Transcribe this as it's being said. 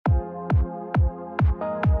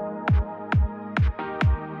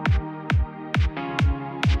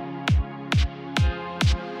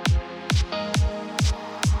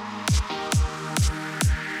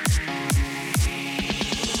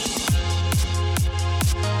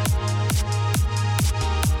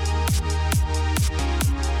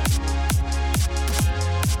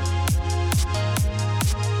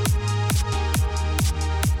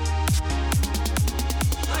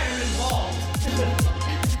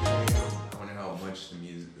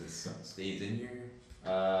stays in here. I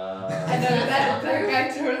know that guy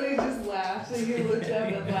totally just laughed. Like, he looked up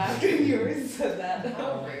and laughed when you were said that.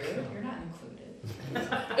 How rude. You're not included.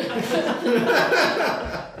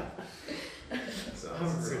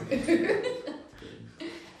 Sounds rude.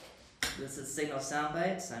 This is Signal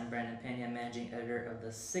Soundbytes. I'm Brandon Peña, managing editor of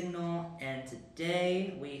The Signal, and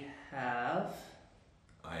today we have...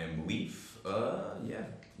 I am Leif. Yeah,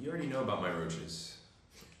 you already know about my roaches.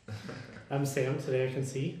 I'm Sam. Today I can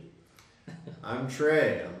see. I'm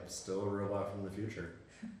Trey. I'm still a robot from the future.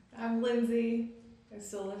 I'm Lindsay. I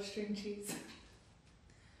still love string cheese.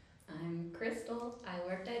 I'm Crystal. I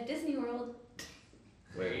worked at Disney World.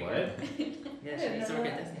 Wait, what? Yeah, she used to work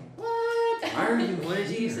at Disney. What? Why are you What did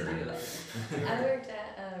you used to do? I worked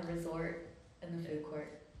at a resort in the food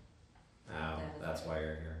court. Oh, that's why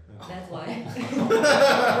you're here. That's why.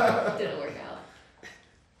 Didn't work out.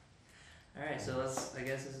 Alright, so let's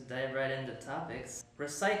dive right into topics.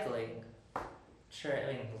 Recycling. Trey,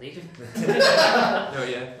 I mean, Leif. No,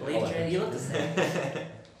 yeah. Leif, Trey, you look the same.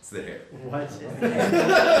 It's the hair. What?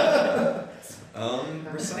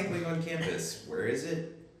 Recycling on campus. Where is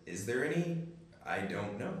it? Is there any? I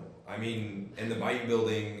don't know. I mean, in the Bayou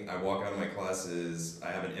building, I walk out of my classes,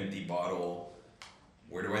 I have an empty bottle.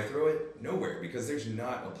 Where do I throw it? Nowhere, because there's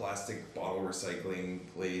not a plastic bottle recycling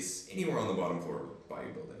place anywhere on the bottom floor of the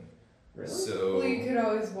Bayou building. Really? So Well, you could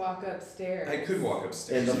always walk upstairs. I could walk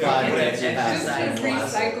upstairs. In the Yeah, 5 but minutes you have Just side to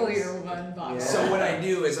classes. recycle your one bottle. Yeah. So what I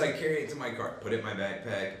do is I carry it to my car, put it in my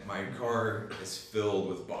backpack. My car is filled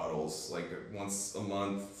with bottles. Like once a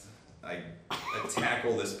month, I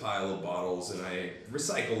tackle this pile of bottles and I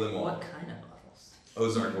recycle them all. What kind of bottles?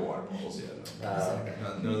 Ozarka water bottles, yeah.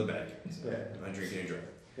 None of the bad kinds. Yeah. I'm not drinking and driving.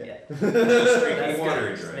 Yeah. Just That's drinking water good.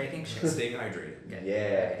 and Just driving. making sure. Staying hydrated. Okay.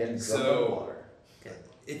 Yeah, getting So- drunk on water.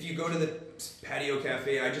 If you go to the patio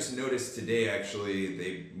cafe, I just noticed today actually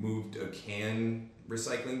they moved a can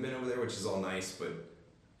recycling bin over there, which is all nice, but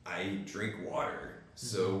I drink water.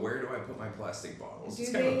 So where do I put my plastic bottles?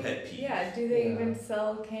 It's kind of a pet peeve. Yeah, do they Yeah. even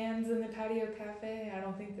sell cans in the patio cafe? I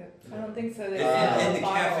don't think so. They In sell the cafe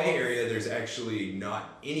bottles. area, there's actually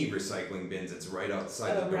not any recycling bins. It's right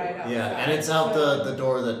outside the door. Right outside. Yeah, and it's out the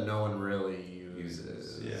door that no one really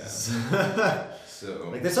uses. Yeah. So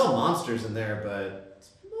Like they sell monsters in there, but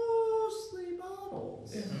it's mostly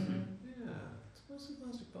bottles. Yeah. Mhm. Yeah, it's mostly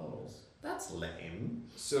plastic bottles. That's lame.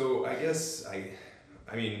 So I guess I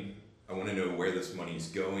mean I want to know where this money's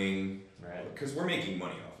going Right. because we're making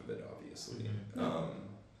money off of it, obviously.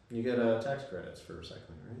 You get tax credits for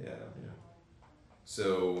recycling, right? Yeah. Yeah.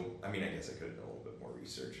 So I mean I guess I could have done a little bit more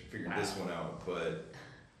research and figured this one out, but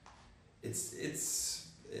it's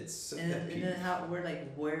a pet And peeve. then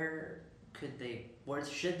where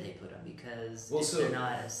should they put them? Because Well, if so- they're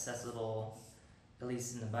not accessible, at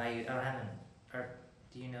least in the Bayou,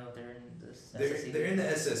 do you know if they're in this SSCB? They're in the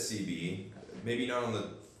SSCB, maybe not on the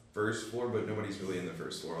first floor, but nobody's really in the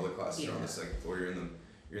first floor. All the classes are on Yeah. the second floor. You're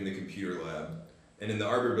in the computer lab, and in the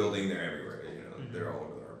Arbor building, they're everywhere. You know, Mhm. they're all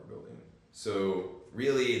over the Arbor building. So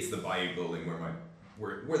really, it's the Bayou building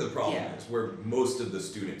where the problem Yeah. is, where most of the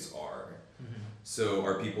students are. Mhm. So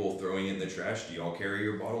are people throwing it in the trash? Do y'all carry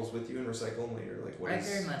your bottles with you and recycle them later? Like what I is?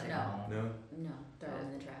 carry my thing No. home. No. No, throw them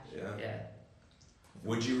in the trash. Yeah. Yeah.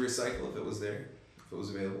 Would you recycle if it was there? If it was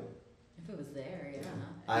available? If it was there, yeah.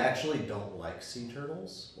 I actually don't like sea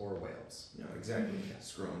turtles or whales. No, exactly.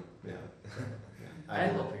 Screw 'em. Yeah. I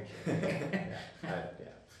do. will appreciate it. Yeah,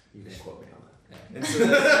 you can quote me on that. And so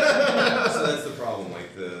that's the problem,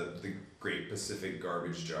 like the Great Pacific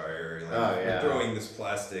Garbage Dryer. Like Oh, yeah. we're throwing this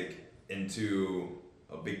plastic into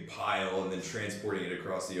a big pile and then transporting it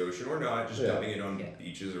across the ocean, or not, just Yeah. dumping it on Yeah.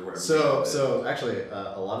 beaches or wherever. So actually,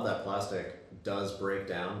 a lot of that plastic does break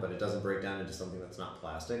down, but it doesn't break down into something that's not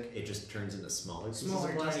plastic. It just turns into smaller pieces smaller,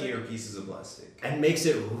 of plastic. tinier pieces of plastic. And makes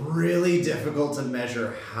it really difficult to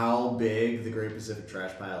measure how big the Great Pacific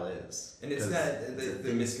Trash Pile is. And it's 'Cause that it's a the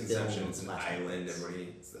thin misconception. film It's an plastic. island.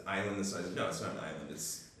 Everybody, it's the island the size of no, it's not an island.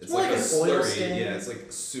 It's more like a like an oil slurry. stain. Yeah, it's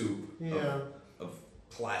like soup Yeah. of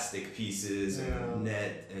plastic pieces Yeah. and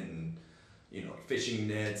net and fishing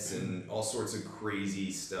nets and all sorts of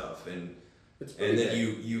crazy stuff and It's then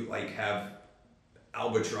you like have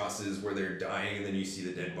albatrosses where they're dying and then you see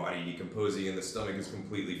the dead body decomposing and the stomach is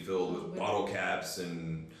completely filled with bottle caps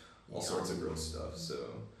and all sorts of gross stuff. So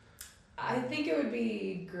I think it would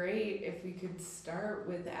be great if we could start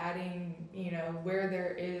with adding, where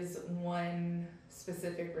there is one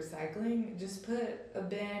specific recycling, just put a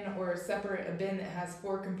bin or separate a bin that has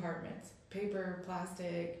 4 compartments: paper,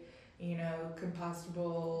 plastic,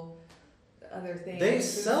 compostable, other things. They and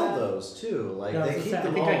sell stuff. those too. Like No, they it's keep I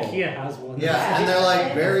them think all. IKEA has one. Yeah, and they're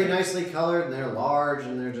like very nicely colored and they're large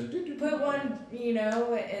and they're just. put one, you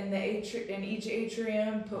know, in in each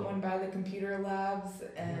atrium, put one by the computer labs,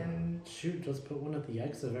 and Shoot, just put one at the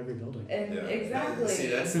exit of every building. exactly. See,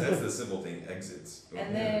 that's the simple thing. Exits.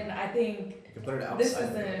 And then I think You can put it outside. this the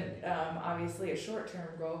building. isn't obviously a short-term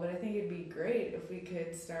goal, but I think it'd be great if we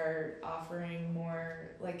could start offering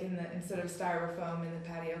more, like instead of styrofoam in the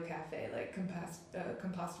patio cafe, like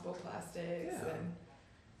compostable plastics Yeah. and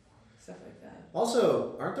stuff like that.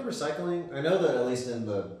 Also, aren't the recycling? I know that at least in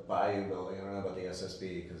the Bayou building, I don't know about the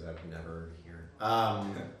SSB because I've never here.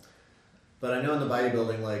 But I know in the Bayou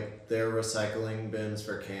building, like their recycling bins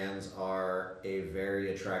for cans are a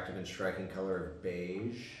very attractive and striking color of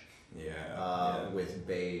beige. Yeah. With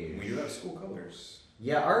beige. We do have school colors.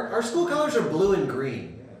 Yeah, our school colors are blue and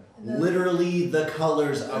green. Literally the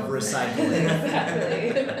colors of recycling.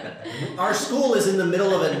 Exactly. Our school is in the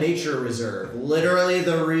middle of a nature reserve. Literally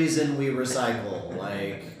the reason we recycle.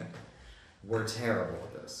 Like, we're terrible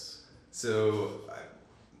at this. So,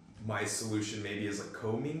 my solution maybe is like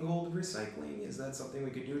commingled recycling. Is that something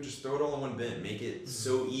we could do? Just throw it all in one bin. Make it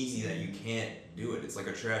so easy that you can't do it. It's like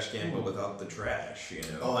a trash can, but without the trash, you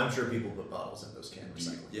know? Oh, I'm sure people put bottles in those can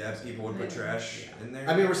recycling. Yeah, people would put trash in there.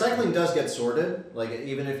 I mean, recycling does get sorted. Like,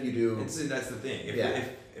 even if you do. That's the thing.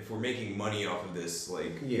 If we're making money off of this,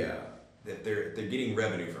 like, Yeah. that they're getting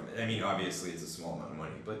revenue from it. I mean, obviously it's a small amount of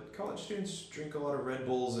money, but college students drink a lot of Red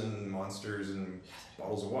Bulls and Monsters and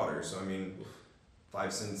bottles of water. So I mean,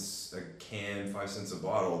 5 cents a can, 5 cents a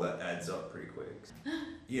bottle, that adds up pretty quick.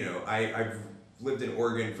 You know, I've lived in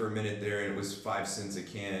Oregon for a minute there, and it was 5 cents a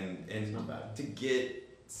can, and Not bad. to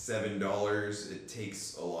get $7, it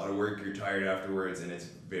takes a lot of work. You're tired afterwards, and it's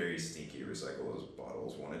very stinky to recycle those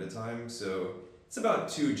bottles one at a time. So it's about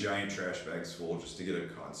 2 giant trash bags full just to get a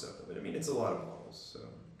concept of it. I mean, it's a lot of bottles. So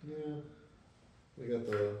Yeah. We got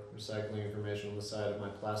the recycling information on the side of my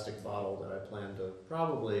plastic bottle that I plan to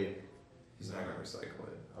probably. he's not gonna recycle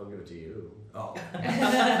it. I'll give it to you. Oh, You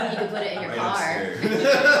can put it in your right car.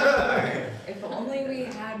 upstairs. If only we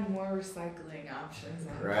had more recycling options.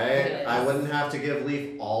 Right? I wouldn't have to give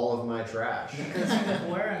Leif all of my trash. Because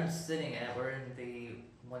where I'm sitting at, we're in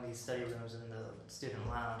one of these study rooms in the student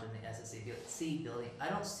lounge in the SSC building. I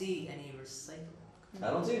don't see any recycling. I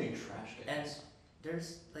don't see any trash And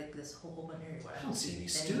there's like this whole open area where I don't see any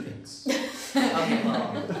students. Okay,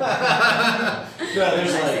 well. No,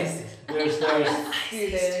 there's like there's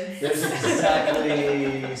Students. there's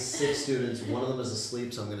exactly 6 students. One of them is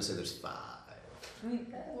asleep, so I'm gonna say there's 5.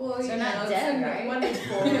 Well, They're you not know, dead, it's right? 1 to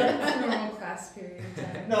 4. It's normal class period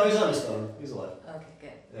time. No, he's on his phone. He's alive. Okay,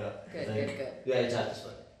 good. Yeah. Good, I think. good, good. Yeah, he tapped his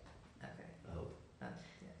foot. Okay. I hope.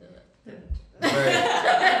 Yeah.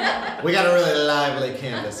 Right. We got a really lively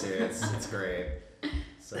campus here. It's great.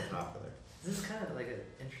 So popular. This is kind of like an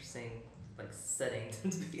interesting setting to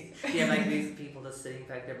be. You have like these people just sitting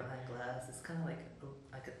back there behind glass. It's kind of like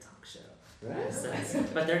a talk show. Right. So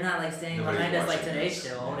but they're not like standing Nobody's behind us like watching today's us.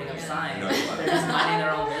 show holding up Yeah. signs. You're not allowed. They're just minding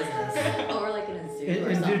their own business. Or like in a zoo In or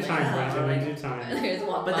due something. time, Yeah. Brandon, in due time. They just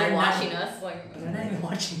walk But by they're not- watching us like, They're not even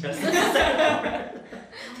watching us.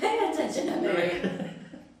 pay attention to me.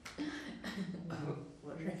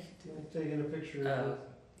 What are you doing? Taking a picture.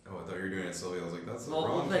 Oh, I thought you were doing it slowly. I was like, that's the Well, we'll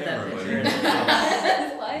wrong put that camera, picture in.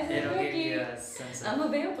 buddy. Why is it It'll give Ricky? you a sense of. I'm a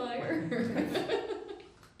vampire.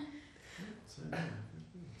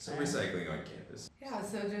 So recycling on campus. Yeah,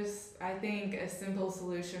 so just, I think a simple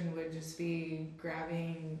solution would just be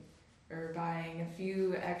grabbing or buying a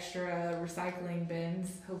few extra recycling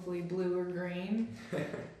bins, hopefully blue or green,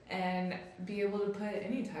 and be able to put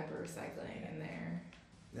any type of recycling in there.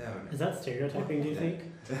 Yeah. Is that stereotyping, do you think?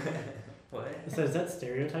 What? So is that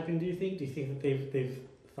stereotyping, do you think? Do you think that they've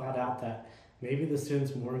thought out that maybe the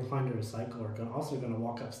students more inclined to recycle are also going to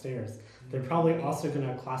walk upstairs? They're probably also going to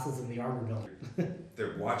have classes in the arbor building.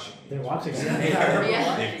 They're watching me. They're watching.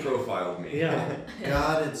 Yeah. They profiled me. Yeah.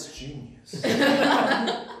 God, it's genius.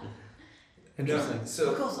 Interesting. No, so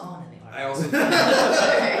What goes on in the I arbor?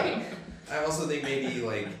 also think maybe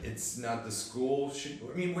like it's not the school should.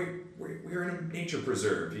 I mean, we're in a nature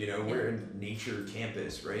preserve. You know, we're a nature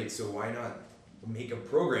campus, right? So why not make a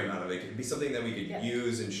program out of it? It could be something that we could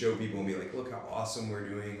use and show people and be like, look how awesome we're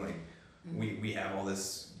doing. Like we have all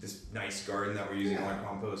this nice garden that we're using all our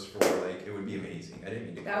compost for. Like it would be amazing. I didn't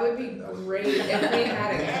mean to. That would be great if we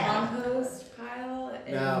had a compost pile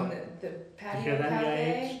in Now- the patio hear that,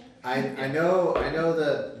 cafe. I know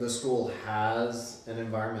that the school has an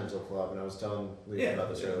environmental club, and I was telling Lee about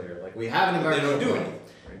this earlier. Like we have an They don't environmental do club. anything.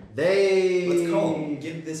 Right? They Let's call them.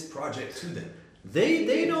 Give this project to them.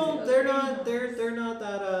 They don't they're not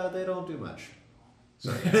that they don't do much.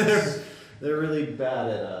 Sorry. They're really bad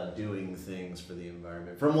at doing things for the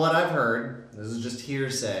environment. From what I've heard, this is just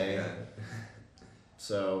hearsay. Yeah.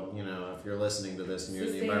 So, you know, if you're listening to this and you're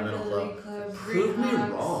in the environmental Sustainability club, Club, prove me Green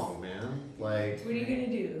Hawks. wrong, man. Like, What are you gonna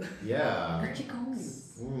do? yeah, Where'd you go?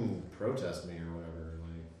 protest me or whatever.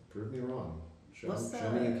 Like, prove me wrong. Show What's me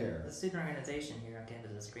you care. the student organization here on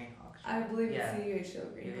campus is Green Hawks? I believe Yeah. it's the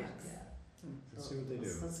UHCL Green Hawks. Yeah. Let's see what they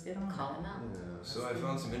do. Let's get on Call that. him out. Yeah. So I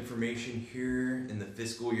found some information here. In the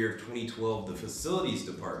fiscal year of 2012, the facilities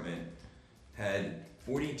department had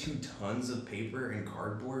 42 tons of paper and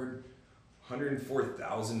cardboard,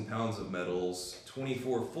 104,000 pounds of metals,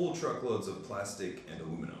 24 full truckloads of plastic and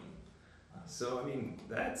aluminum. So I mean,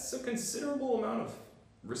 that's a considerable amount of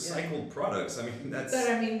recycled products. I mean, that's But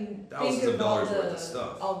I mean, thousands think of of all dollars worth the of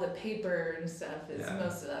stuff. all the paper and stuff. Is Yeah.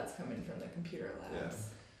 most of that's coming from the computer labs.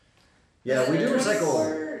 Yeah, we do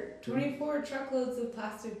recycle. 24 truckloads of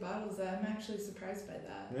plastic bottles. I'm actually surprised by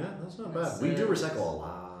that. Yeah, that's not That's bad. We do it. recycle a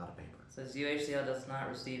lot of paper. Says UHCL does not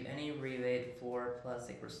receive any rebate for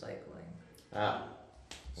plastic recycling. Ah,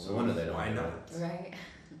 no wonder they don't. Why do not? it. Right.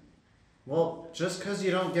 Well, just because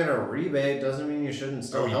you don't get a rebate doesn't mean you shouldn't Are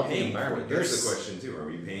still we help the paying for environment. it? You're That's the s- question too. Are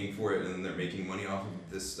we paying for it and then they're making money off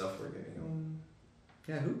of this stuff we're giving them?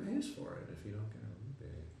 Yeah, who pays for it if you don't get a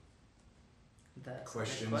rebate? That's a good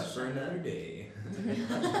Questions question. for another day.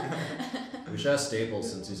 We should ask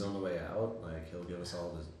Staples since he's on the way out. Like he'll give us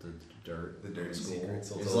all the dirt. The dirty School. secrets.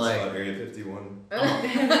 He'll He's tell us like- about Area 51.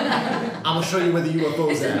 I'm gonna show you where the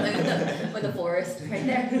UFO's at. With the forest right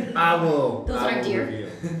there. I will. Those I aren't will deer. reveal.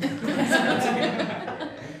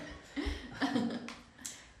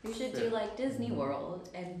 You should do like Disney World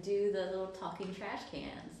and do the little talking trash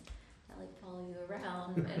cans that like follow you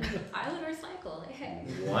around, and I would recycle. Hey,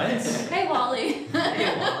 What? hey, Wally.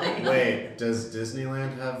 Hey, Wally. Wait, does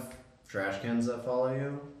Disneyland have trash cans that follow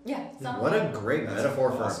you? Yeah. Some What a great That's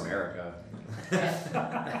metaphor for awesome. America.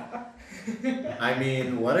 I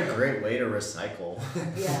mean, what a great way to recycle.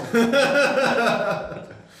 Yeah.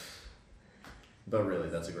 But really,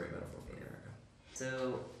 that's a great metaphor for America.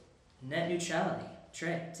 So, net neutrality.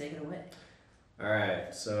 Trey, take it away. All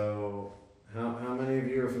right, so how many of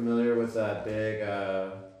you are familiar with that big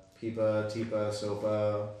PIPA, TIPA,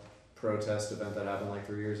 SOPA protest event that happened like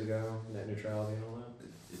 3 years ago? Net neutrality and all that?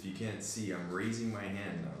 If you can't see, I'm raising my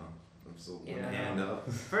hand now. I'm still one Yeah. hand up.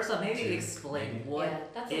 First off, maybe explain what Yeah,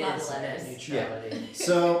 that's a lot of is net letters. neutrality.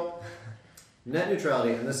 So, net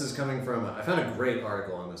neutrality, and this is coming from, I found a great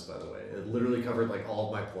article on this, by the way. It literally covered like all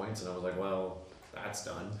of my points, and I was like, well, that's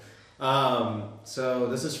done. So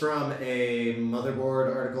this is from a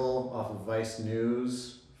Motherboard article off of Vice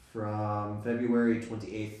News from February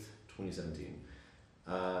 28th, 2017.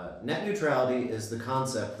 Net neutrality is the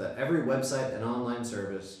concept that every website and online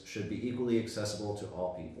service should be equally accessible to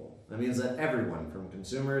all people. That means that everyone, from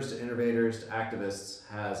consumers to innovators to activists,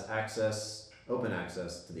 has open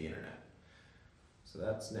access to the internet. So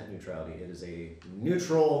that's net neutrality. It is a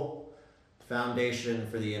neutral foundation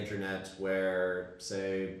for the internet where,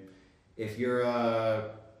 say, if you're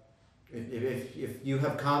if you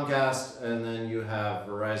have Comcast and then you have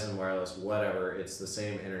Verizon Wireless, whatever, it's the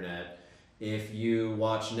same internet. If you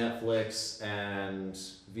watch Netflix and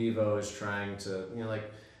Vivo is trying to,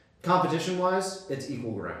 like, competition-wise, it's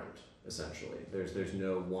equal ground, essentially. There's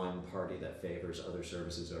no one party that favors other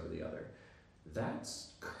services over the other.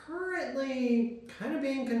 That's currently kind of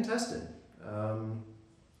being contested.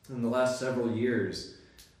 In the last several years,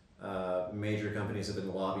 major companies have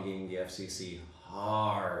been lobbying the FCC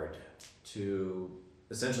hard to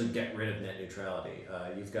essentially get rid of net neutrality.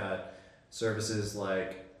 You've got services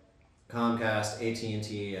like Comcast,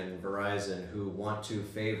 AT&T, and Verizon who want to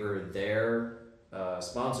favor their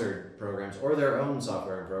sponsored programs or their own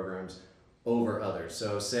software and programs over others.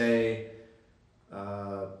 So say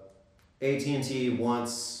AT&T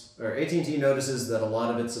notices that a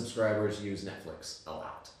lot of its subscribers use Netflix a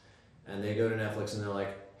lot. And they go to Netflix and they're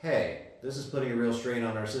like, hey, this is putting a real strain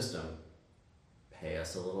on our system. Pay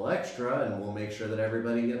us a little extra and we'll make sure that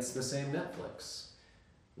everybody gets the same Netflix.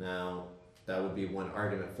 Now, that would be one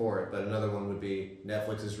argument for it, but another one would be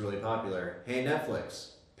Netflix is really popular. Hey,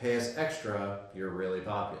 Netflix, pay us extra, you're really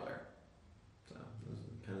popular. So, those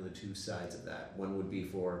are kind of the two sides of that. One would be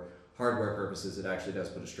for hardware purposes, it actually does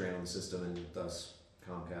put a strain on the system, and thus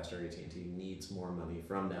Comcast or AT&T needs more money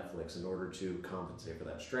from Netflix in order to compensate for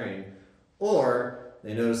that strain. Or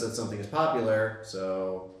they notice that something is popular,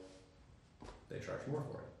 so they charge more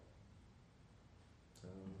for it. So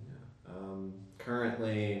yeah,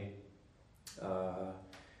 currently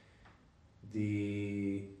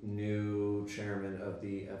the new chairman of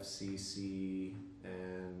the FCC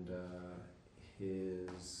and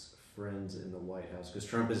his friends in the White House, because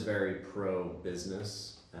Trump is very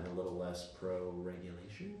pro-business and a little less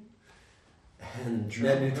pro-regulation. And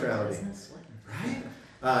net neutrality. Right?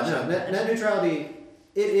 No, net neutrality,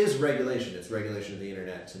 it is regulation. It's regulation of the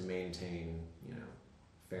internet to maintain,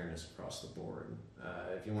 fairness across the board.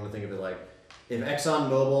 If you want to think of it like, if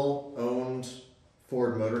ExxonMobil owned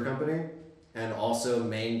Ford Motor Company and also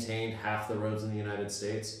maintained half the roads in the United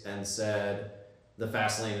States and said the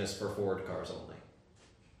fast lane is for Ford cars only.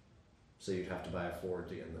 So you'd have to buy a Ford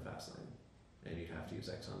to get in the fast lane, and you'd have to use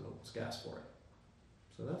ExxonMobil's gas for it.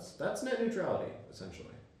 So that's net neutrality, essentially.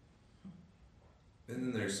 And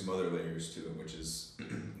then there's some other layers to it, which is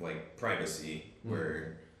like privacy,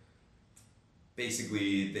 where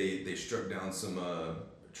basically they struck down some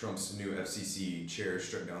Trump's new FCC chair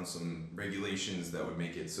struck down some regulations that would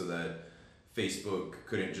make it so that Facebook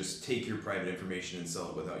couldn't just take your private information and sell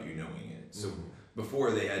it without you knowing it. So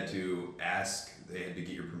before they had to get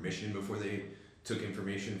your permission before they took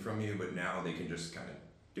information from you, but now they can just kind of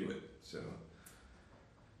do it. So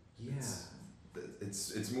yeah,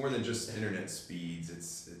 it's more than just internet speeds.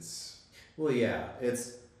 It's well, yeah,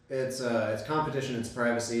 it's competition, it's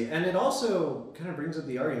privacy, and it also kind of brings up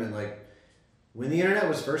the argument like, when the internet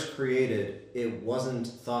was first created, it wasn't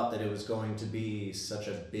thought that it was going to be such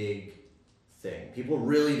a big thing. People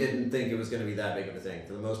really didn't think it was going to be that big of a thing.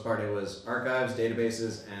 For the most part, it was archives,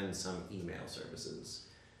 databases, and some email services.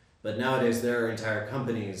 But nowadays, there are entire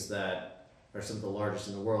companies that are some of the largest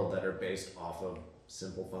in the world that are based off of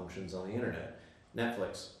simple functions on the internet.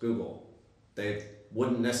 Netflix, Google, they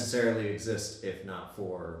wouldn't necessarily exist if not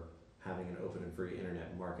for having an open and free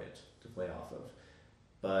internet market to play off of.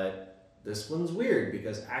 But this one's weird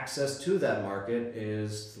because access to that market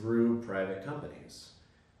is through private companies.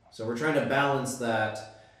 So we're trying to balance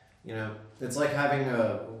that, it's like having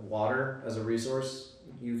water as a resource.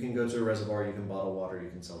 You can go to a reservoir, you can bottle water, you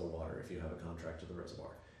can sell the water if you have a contract to the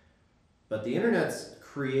reservoir. But the internet's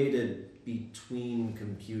created between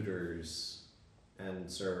computers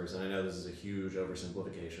and servers, and I know this is a huge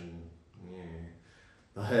oversimplification,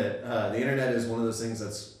 but the internet is one of those things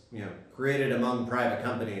that's created among private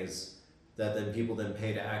companies that then people then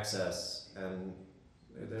pay to access, and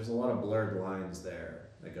there's a lot of blurred lines there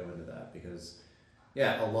that go into that because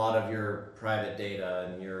a lot of your private data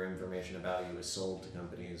and your information about you is sold to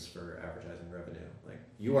companies for advertising revenue. Like,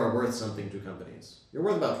 you are worth something to companies. You're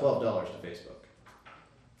worth about $12 to Facebook,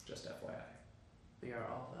 just FYI. We are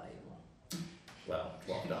all valuable. Well,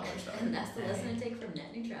 $12 value. And that's the lesson I take from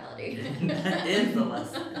net neutrality. That is the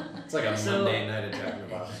lesson. It's like a Monday night at Jack in the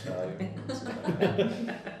Box value.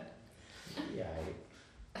 Yeah,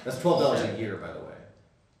 that's $12 a year, by the way.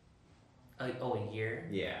 A year?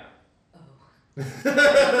 Yeah. Oh. It's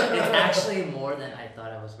actually more than I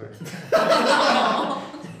thought I was worth.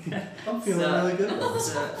 I'm feeling really good about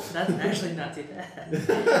this. So that's actually not too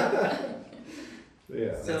bad.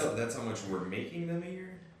 Yeah. That's how much we're making them a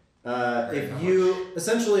year? If you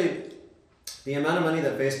essentially, the amount of money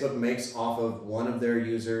that Facebook makes off of one of their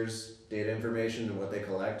users' data information and what they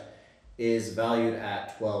collect is valued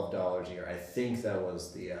at $12 a year. I think that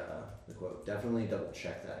was the quote. Definitely double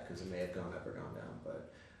check that because it may have gone up or gone down,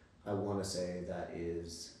 but I want to say that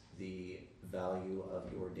is the value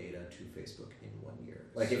of your data to Facebook in 1 year.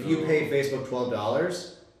 Like, if you pay Facebook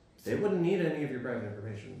 $12, they wouldn't need any of your private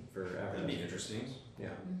information for advertising. That'd be interesting. Yeah.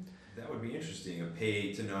 That would be interesting. A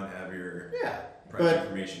pay to not have your private but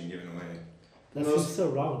information given away. That seems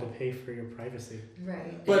so wrong to pay for your privacy.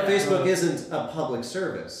 Right. But Facebook isn't a public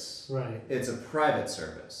service. Right. It's a private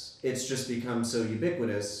service. It's just become so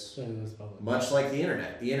ubiquitous, And it's public. much like the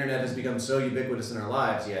internet. The internet has become so ubiquitous in our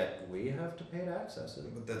lives, yet we have to pay to access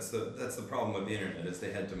it. But that's the problem with the internet is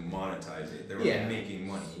they had to monetize it. They were making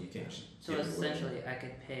money. You can't just So give it away. essentially, I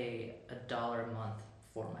could pay $1 a month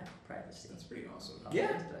for my privacy. That's pretty awesome. on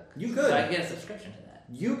Yeah, Facebook. you So I could. could get a subscription to that.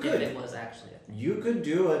 You If could. it was actually a thing. You could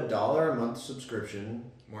do $1 a month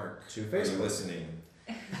subscription Mark, to are you Facebook. listening?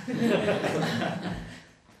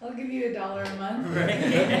 I'll give you $1 a month.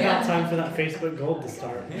 About time for that Facebook Gold to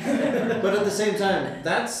start. But at the same time,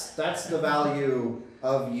 that's the value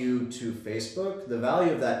of you to Facebook. The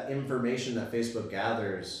value of that information that Facebook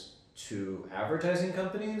gathers to advertising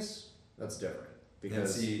companies, that's different. And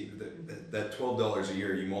Because see, that $12 a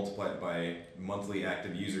year, you multiply it by monthly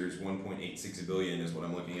active users, 1.86 billion is what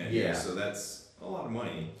I'm looking at Yeah. here. So that's a lot of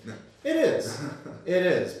money. it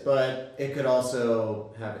is, but it could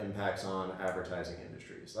also have impacts on advertising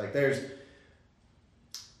industries. Like, there's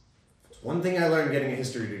one thing I learned getting a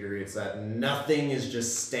history degree, it's that nothing is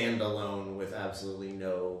just standalone with absolutely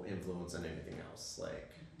no influence on anything else.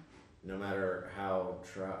 Like, no matter how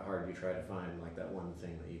hard you try to find like that one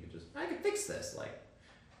thing that you could just, I could fix this. Like,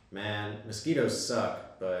 Man, mosquitoes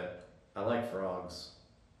suck, but I like frogs.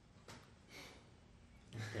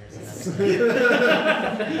 There's another.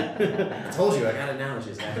 I told you, I got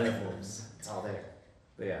analogies, I got metaphors. It's all there.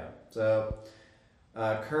 But yeah, so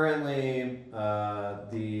currently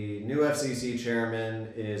the new FCC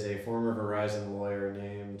chairman is a former Verizon lawyer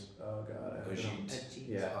named, oh god, I don't know.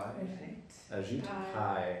 Yeah. Ajit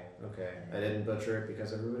Pai. Okay, I didn't butcher it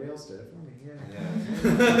because everybody else did it for me.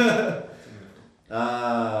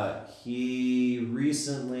 Yeah. He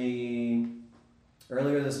recently,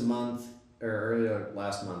 earlier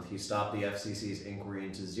last month, he stopped the FCC's inquiry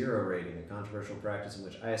into zero rating, a controversial practice in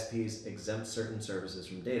which ISPs exempt certain services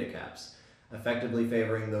from data caps, effectively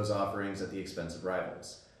favoring those offerings at the expense of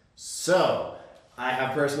rivals. So, I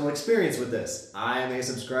have personal experience with this. I am a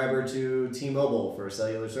subscriber to T-Mobile for a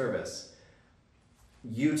cellular service.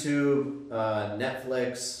 YouTube,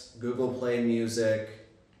 Netflix, Google Play Music,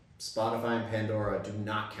 Spotify, and Pandora do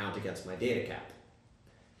not count against my data cap.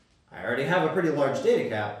 I already have a pretty large data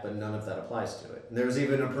cap, but none of that applies to it. And there was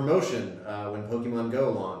even a promotion when Pokemon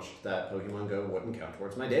Go launched that Pokemon Go wouldn't count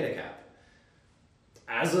towards my data cap.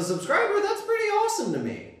 As a subscriber, that's pretty awesome to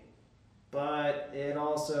me. But it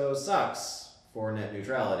also sucks for net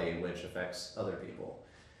neutrality, which affects other people.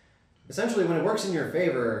 Essentially, when it works in your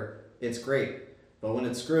favor, it's great. But when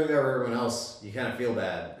it's screwing over everyone else, you kind of feel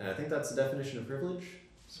bad. And I think that's the definition of privilege.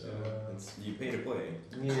 So you pay to play.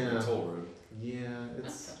 Yeah. The toll road. Yeah, it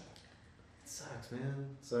sucks,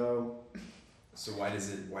 man. So why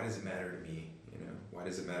does it matter to me? You know, why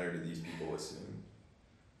does it matter to these people listening?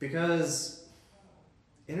 Because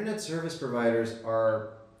internet service providers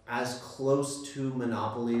are as close to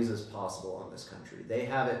monopolies as possible in this country. They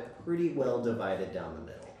have it pretty well divided down the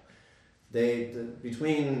middle.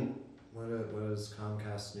 Between what is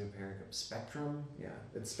Comcast's new parent company? Spectrum? Yeah,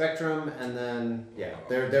 it's Spectrum, and then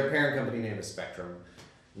their parent company name is Spectrum,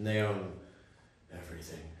 and they own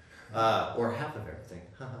everything, or half of everything.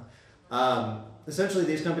 Essentially,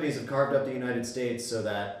 these companies have carved up the United States so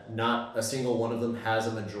that not a single one of them has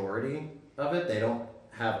a majority of it. They don't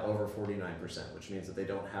have over 49%, which means that they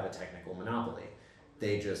don't have a technical monopoly.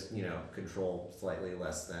 They just, control slightly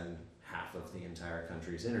less than half of the entire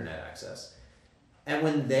country's internet access. And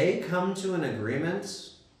when they come to an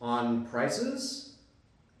agreement on prices,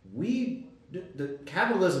 the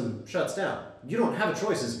capitalism shuts down. You don't have a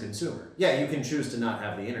choice as a consumer. Yeah, you can choose to not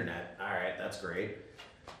have the internet. All right, that's great.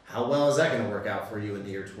 How well is that going to work out for you in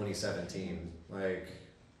the year 2017? Like,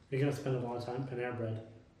 you're gonna spend a lot of time Panera Bread,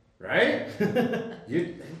 right?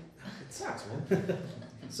 It sucks, man.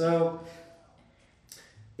 So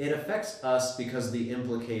it affects us because the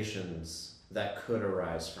implications that could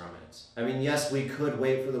arise from it. I mean, yes, we could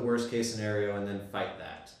wait for the worst case scenario and then fight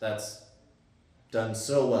that. That's done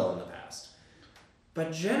so well in the past.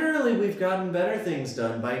 But generally, we've gotten better things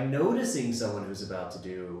done by noticing someone who's about to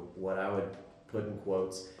do what I would put in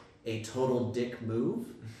quotes, a total dick move,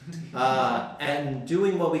 and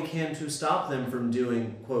doing what we can to stop them from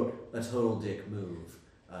doing, quote, a total dick move.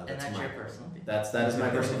 And that's your personal opinion. That is my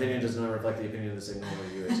personal opinion, does not reflect the opinion of the Signal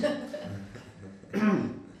or UHCL.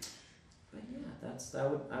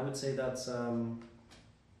 I would say that's and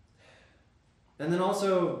then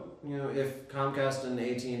also, if Comcast and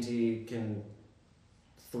AT&T can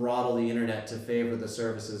throttle the internet to favor the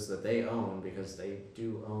services that they own, because they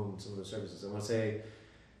do own some of the services. I want to say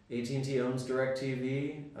AT&T owns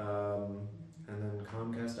DirecTV, and then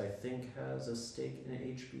Comcast I think has a stake in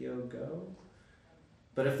HBO Go.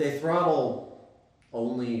 But if they throttle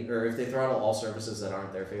all services that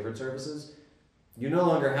aren't their favorite services, you no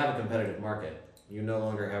longer have a competitive market. You no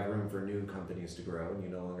longer have room for new companies to grow, and you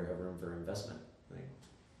no longer have room for investment.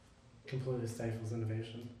 completely stifles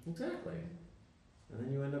innovation. Exactly. And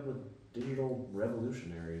then you end up with digital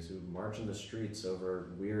revolutionaries who march in the streets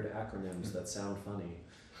over weird acronyms that sound funny.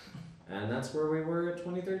 And that's where we were at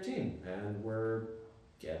 2013, and we're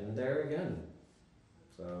getting there again.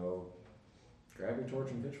 So grab your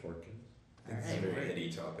torch and pitchfork, kids. It's a very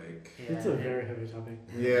heady topic. Yeah, It's a very heavy topic.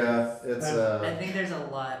 Yeah, it's I think there's a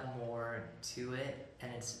lot more to it,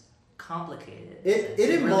 and it's complicated. It to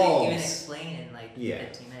really involves even explain in like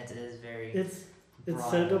 15 minutes. It is very. It's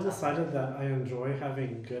broad so and double-sided that I enjoy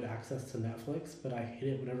having good access to Netflix, but I hate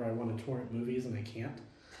it whenever I want to torrent movies and I can't.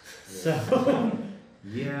 So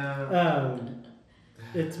yeah.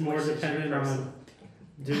 It's more Which is your dependent on,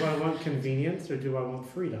 do I want convenience or do I want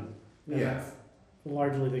freedom? And Yeah. that's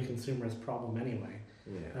largely the consumer's problem anyway.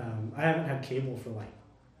 Yeah. I haven't had cable for like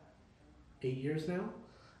 8 years now.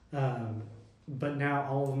 But now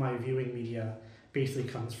all of my viewing media basically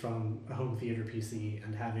comes from a home theater PC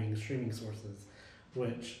and having streaming sources,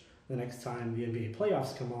 which the next time the NBA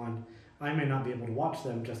playoffs come on, I may not be able to watch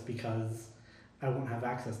them just because I won't have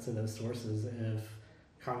access to those sources if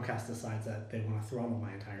Comcast decides that they want to throttle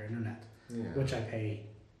my entire internet, which I pay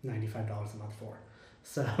 $95 a month for.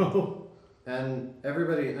 So. And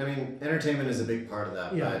everybody, I mean, entertainment is a big part of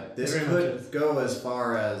that, Yeah, but this very could much is. go as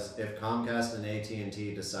far as if Comcast and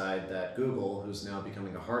AT&T decide that Google, who's now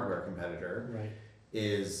becoming a hardware competitor, Right.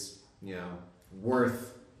 is,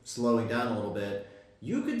 worth slowing down a little bit,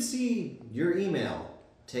 you could see your email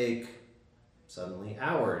take suddenly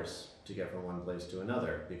hours to get from one place to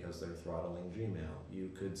another because they're throttling Gmail. You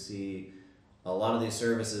could see a lot of these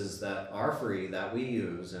services that are free that we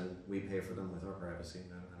use, and we pay for them with our privacy.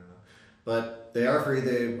 I don't know. But they are free,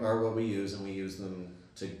 they are what we use, and we use them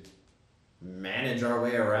to manage our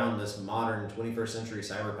way around this modern 21st century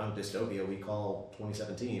cyberpunk dystopia we call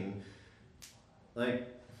 2017.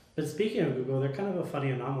 But speaking of Google, they're kind of a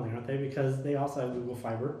funny anomaly, aren't they? Because they also have Google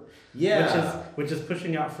Fiber, Yeah. which is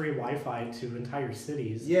pushing out free Wi-Fi to entire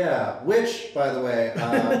cities. Yeah, which, by the way,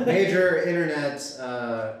 major internet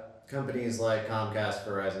companies like Comcast,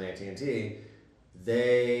 Verizon, AT&T,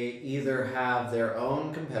 they either have their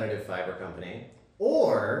own competitive fiber company,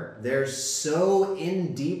 or they're so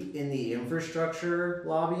in deep in the infrastructure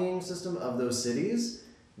lobbying system of those cities,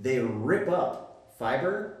 they rip up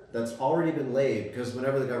fiber that's already been laid, because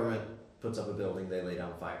whenever the government puts up a building, they lay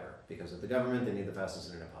down fiber. Because of the government, they need the fastest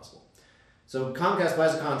internet possible. So Comcast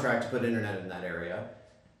buys a contract to put internet in that area,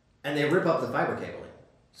 and they rip up the fiber cabling.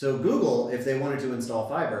 So Google, if they wanted to install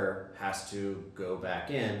fiber, has to go back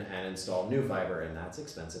in and install new fiber, and that's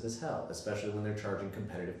expensive as hell, especially when they're charging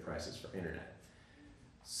competitive prices for internet.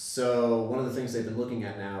 So one of the things they've been looking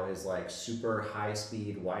at now is like super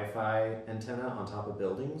high-speed Wi-Fi antenna on top of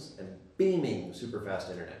buildings and beaming super fast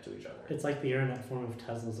internet to each other. It's like the internet form of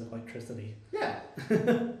Tesla's electricity. Yeah.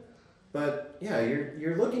 But yeah,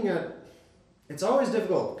 you're looking at, it's always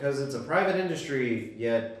difficult because it's a private industry,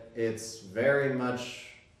 yet it's very much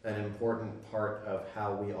an important part of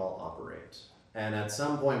how we all operate. And at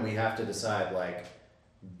some point we have to decide, like,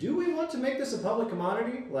 do we want to make this a public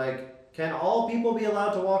commodity? Like, can all people be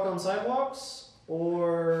allowed to walk on sidewalks?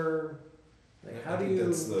 Or like, how I do think you...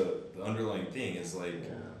 that's the underlying thing is like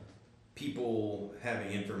Yeah. people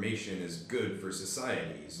having information is good for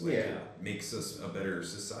societies. Like Yeah. it makes us a better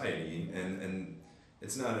society, and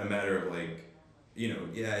it's not a matter of like,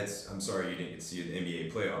 I'm sorry you didn't get to see the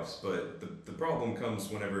NBA playoffs, but the problem comes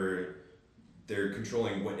whenever they're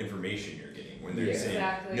controlling what information you're getting. When they're Yeah. saying,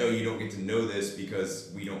 Exactly. no, you don't get to know this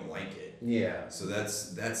because we don't like it. Yeah. So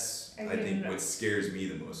that's I I think mean- what scares me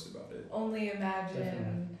the most about it. Only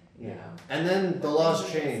imagine, Yeah. And then the What laws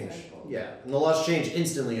things are change. recycled. Yeah. And the laws change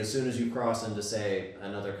instantly as soon as you cross into, say,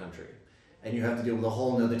 another country. And you have to deal with a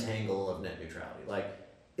whole nother tangle of net neutrality. Like,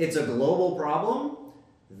 it's a global problem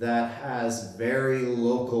that has very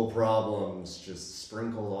local problems just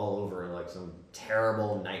sprinkled all over like some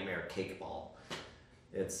terrible nightmare cake ball.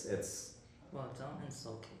 It's Well, don't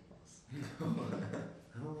insult cake balls.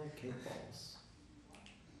 I don't like cake balls.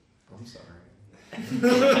 I'm sorry.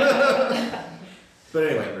 But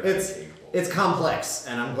anyway, it's complex,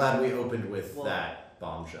 and I'm glad we opened with Well, that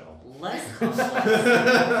bombshell. Less complex.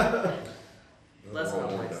 Less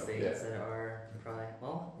complex things Yeah. that are probably,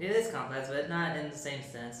 well, it is complex, but not in the same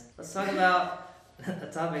sense. Let's talk about a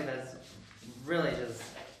topic that's really just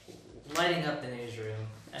lighting up the newsroom.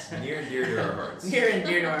 Near and dear to our hearts. Near and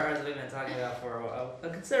dear to our hearts, we've been talking about for a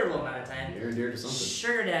considerable amount of time. Near and dear to something.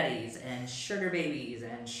 Sugar daddies and sugar babies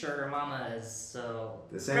and sugar mamas. So,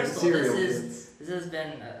 This ain't Crystal, cereal, this kids. has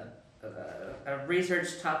been a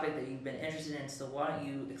research topic that you've been interested in. So why don't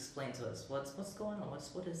you explain to us what's going on?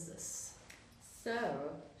 What is this?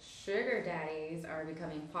 So, sugar daddies are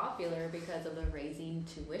becoming popular because of the raising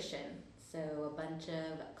tuition. So, a bunch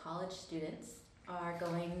of college students are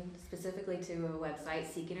going specifically to a website,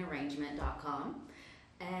 seekingarrangement.com,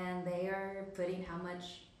 and they are putting how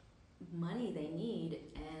much money they need,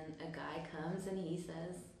 and a guy comes and he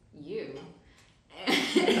says, you.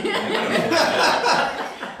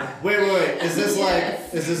 Wait. Is this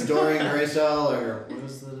Yes. is this Dorian Gray style, or what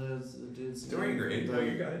is the dude's Dorian Gray. No,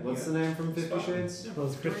 you got it. What's the name from 50 Shades? Well,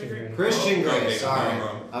 it's Christian Grey. Christian Grey, Okay, sorry. I'm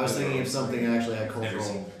wrong. I was thinking of something that actually had Never cultural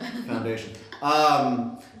seen foundation.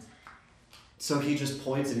 So he just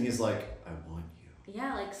points and he's like, I want you.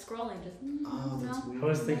 Yeah, like scrolling, just, Oh, that's no. weird. I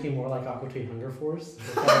was thinking more like Aqua Teen Hunger Force.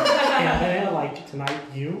 Yeah, like tonight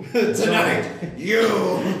you. Tonight, you!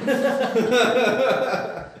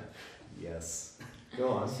 Yes. Go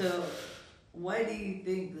on. So, why do you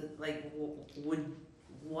think that? Like,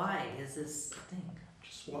 why is this a thing?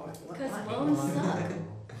 Just why? Because Why? loans suck.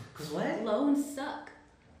 Cause what? Loans suck.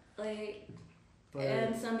 Like, But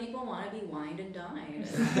And some people want to be wined and dined.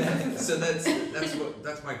 So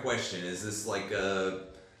that's my question. Is this like a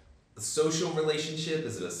social relationship?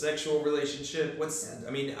 Is it a sexual relationship?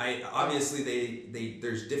 Obviously they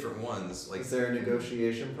there's different ones. Like, is there a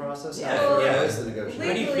negotiation process? Yeah. How Yeah. is the negotiation?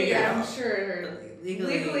 How do you Legally, figure it I'm out? sure.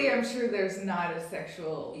 Legally, I'm sure there's not a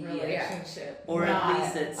sexual Yeah. relationship. Or Not- at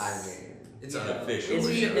least it's I mean, it's Yeah. unofficial. It's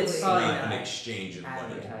It's probably not an not exchange of money.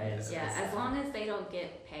 advertised. Yeah, as long as they don't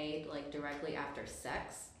get paid like directly after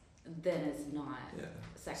sex, then it's not Yeah.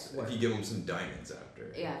 sex So work. if you give them some diamonds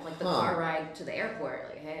after. Yeah, like the Huh. car ride to the airport,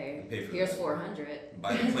 like, hey, Pay for here's that. 400.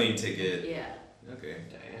 Buy the plane ticket. Yeah, Okay.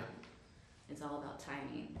 damn. it's all about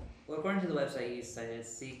timing. Well, according to the website you cited,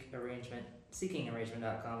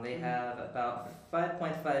 seekingarrangement.com, they have about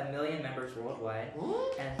 5.5 million members worldwide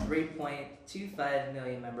and 3.25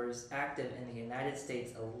 million members active in the United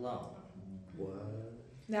States alone. What?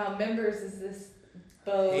 Now, members, is this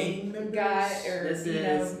both Paying members? guy or This you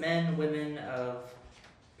is know, men, women of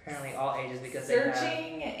apparently all ages because they have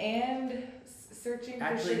searching for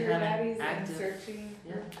Actually sugar have an daddies active- and searching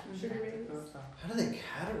yeah, for sugar active babies? profile. How do they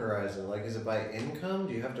categorize it? Like, is it by income?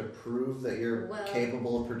 Do you have to prove that you're Well-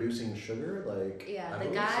 capable of producing sugar? Like, Yeah, I the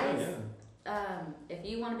believe so, guys, yeah. if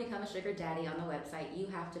you want to become a sugar daddy on the website, you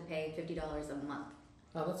have to pay $50 a month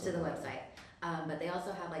oh, that's to the not bad. website. But they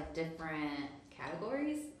also have like different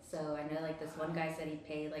categories. So I know like this one guy said he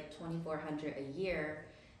paid like $2,400 a year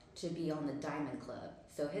to be on the Diamond Club.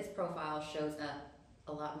 So his profile shows up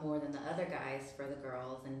a lot more than the other guys for the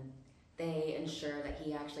girls, and they ensure that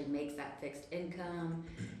he actually makes that fixed income.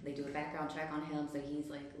 They do a background check on him, so he's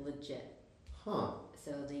like legit. Huh.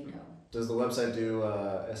 So they know. Does the website do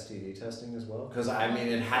STD testing as well? Because I mean,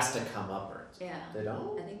 it has to come up, or Yeah. they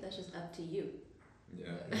don't. I think that's just up to you. Yeah.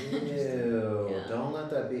 Ew! Yeah. Don't let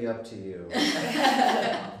that be up to you.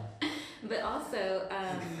 But also,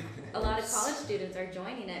 a lot of college students are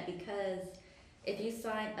joining it because if you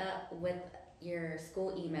sign up with your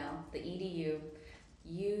school email, the EDU,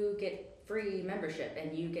 you get free membership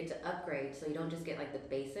and you get to upgrade. So you don't just get like the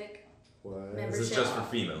basic. What? Member- Is this just for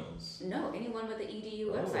females? No, anyone with the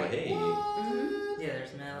EDU Oh, website. hey. Mhm. Yeah,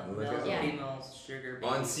 there's male, Look males at that. and females, sugar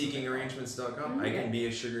babies. On seekingarrangements.com, I can be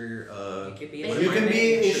a sugar. You could be a What You am can I be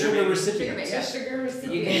name? a Sugar sugar baby? recipient. Sugar Yeah, sugar You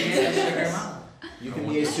recipient. can be a sugar mom. You can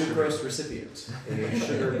be a sucrose recipient, a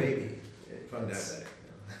sugar baby. Fun It's-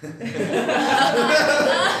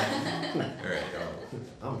 Alright,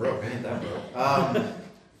 I'm broke. I ain't that broke.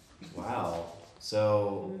 Wow.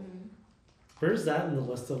 So, Mhm. where's that in the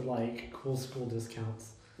list of like cool school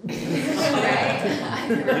discounts? Right? I've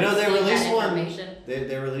never You know, they seen that release one. information.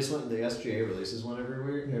 they release one. The SGA releases one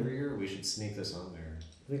every year. We should sneak this on there.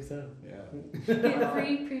 I think so. Yeah. Get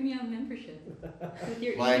free premium membership with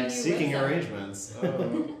your Like EDU seeking website. arrangements,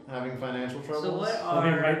 having financial troubles. So what I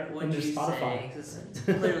mean, are right would under you Spotify. say? Because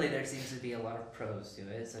clearly there seems to be a lot of pros to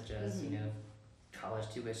it, such as Mhm. you know, college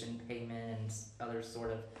tuition payment and other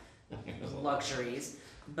sort of luxuries.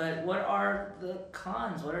 But what are the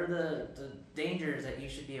cons? What are the dangers that you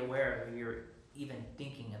should be aware of if you're even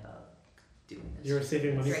thinking about doing this? You're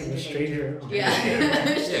receiving money from a stranger. Yeah.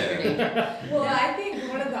 Yeah. Well, I think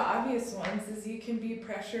one of the obvious ones is you can be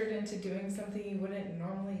pressured into doing something you wouldn't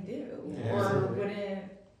normally do Yeah. or Absolutely. wouldn't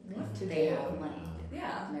want to They do. have money.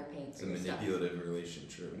 Yeah. And they're paying It's for a your stuff. manipulative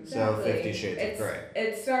relationship. So Exactly. 50 Shades of It's- Grey.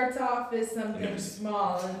 It starts off as something Yes.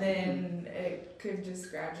 small and then it could just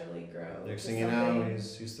gradually grow. Next to thing you know, something-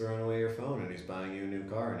 he's throwing away your phone and he's buying you a new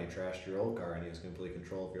car and he trashed your old car and he has complete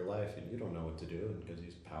control of your life and you don't know what to do because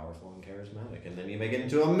he's powerful and charismatic. And then you make it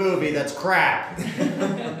into a movie that's crap.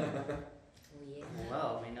 Yeah.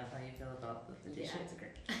 Well, we know how you feel about the 50 Yeah. Shades of Grey.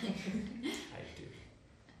 I do.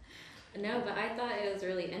 No, but I thought it was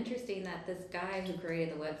really interesting that this guy who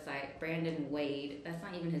created the website, Brandon Wade, that's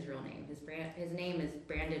not even his real name. His name is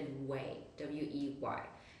Brandon Way, W-E-Y.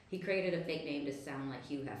 He created a fake name to sound like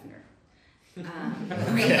Hugh Hefner.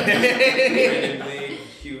 Brandon Wade,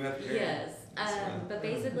 Hugh Hefner. Yes, That's fine. but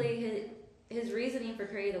basically his reasoning for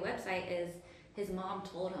creating the website is his mom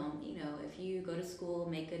told him, you know, if you go to school,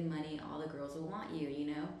 make good money, all the girls will want you,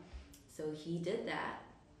 you know? So he did that,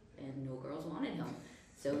 and no girls wanted him.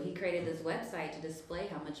 So he created this website to display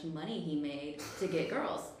how much money he made to get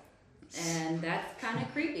girls. And that's kind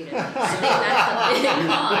of creepy to me. I think that's a big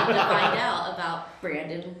con to find out about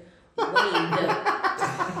Brandon Wade.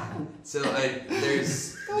 So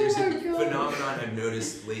there's a phenomenon I've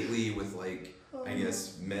noticed lately with like I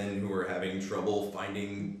guess men who are having trouble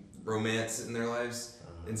finding romance in their lives.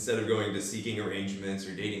 Instead of going to seeking arrangements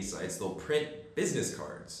or dating sites, they'll print business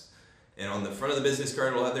cards. And on the front of the business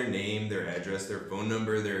card will have their name, their address, their phone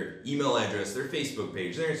number, their email address, their Facebook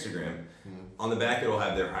page, their Instagram. on the back it'll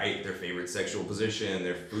have their height, their favorite sexual position,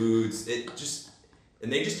 their foods.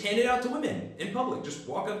 And they just hand it out to women in public. Just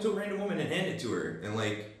walk up to a random woman and hand it to her, and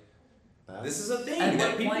like, this is a thing At that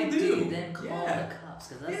what people point do. do you then call the cops?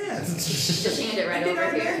 Because that's Just hand it right over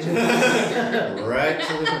here. Right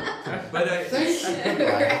to the. But it's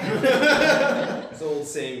the old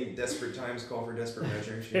saying, "Desperate times call for desperate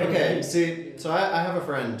measures." You know? Okay, see, so I have a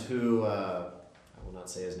friend who I will not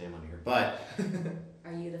say his name on here, but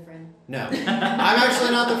Are you the friend? no, I'm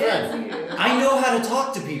actually not the friend. It's you. I know how to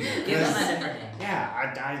talk to people. give them 'cause- a different name.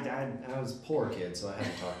 Yeah, I was a poor kid, so I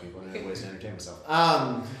had to talk to people and I had ways to entertain myself.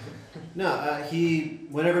 He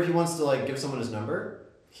whenever he wants to like give someone his number,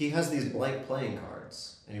 he has these blank playing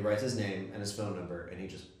cards and he writes his name and his phone number and he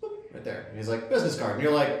just boop, right there and he's like business card and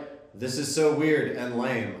you're like, this is so weird and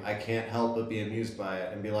lame. I can't help but be amused by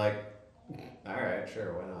it and be like, all right,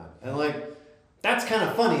 sure, why not? And like, that's kind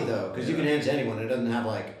of funny though because you can hand it to anyone. It doesn't have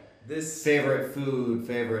like This favorite food,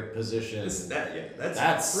 favorite position.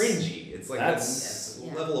 that's fringy. It's like That's- a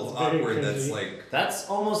Yeah. level of It's very awkward that's cringy. like. That's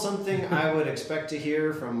almost something I would expect to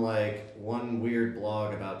hear from like one weird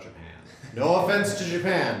blog about Japan. No offense to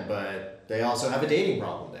Japan, but they also have a dating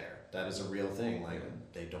problem there. That is a real thing. Like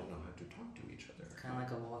they don't know how to talk to each other. It's kind of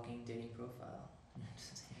like a walking dating profile.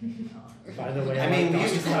 By the way, I mean, we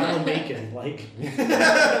doggy used to- style and bacon. Like,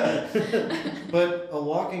 But a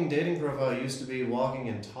walking dating profile used to be walking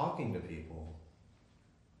and talking to people.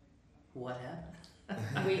 What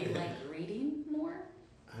happened? We like reading more.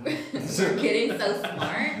 I We're don't- getting so smart.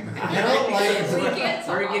 I don't like- We can't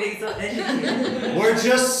We're talk. getting so educated. We're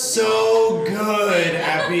just so good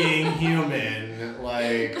at being human.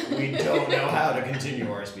 Like we don't know how to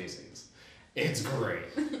continue our species. It's great.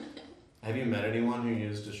 Have you met anyone who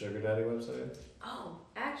used a sugar daddy website? Oh,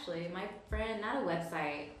 actually, my friend, not a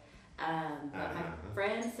website, but my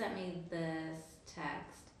friend sent me this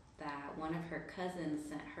text that one of her cousins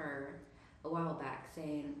sent her a while back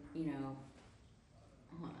saying, you know,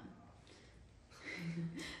 hold on.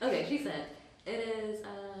 Okay, she said, it is,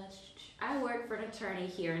 I work for an attorney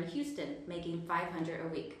here in Houston, making $500 a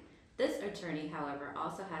week. This attorney, however,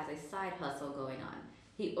 also has a side hustle going on.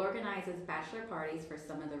 He organizes bachelor parties for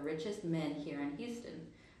some of the richest men here in Houston.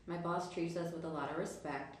 My boss treats us with a lot of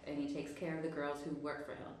respect, and he takes care of the girls who work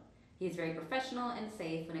for him. He's very professional and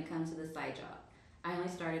safe when it comes to the side job. I only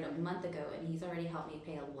started a month ago, and he's already helped me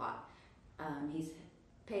pay a lot. He's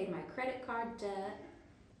paid my credit card debt,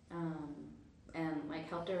 and like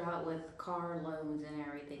helped her out with car loans and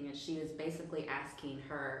everything. And she was basically asking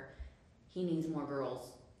her, he needs more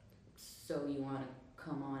girls, so you want to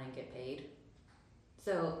come on and get paid?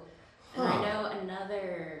 So, and I know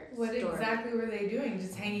another What story. exactly were they doing?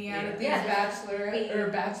 Just hanging out at these Yeah,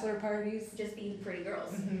 bachelor parties? Just being pretty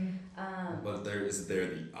girls. Mhm. But is there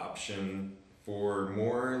the option for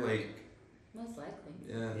more like? Most likely.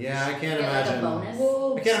 Yeah. Yeah, I can't Get like a imagine. bonus.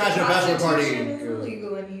 Well, I can't imagine a bachelor party prostitution is goes-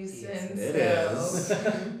 illegal in Houston. It so.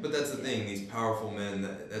 is. But that's the thing. These powerful men.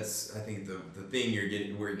 That's I think the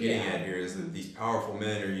thing we're getting Yeah. at here is that these powerful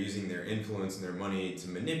men are using their influence and their money to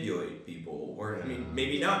manipulate people, or I mean,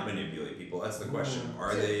 maybe not manipulate people. That's the question.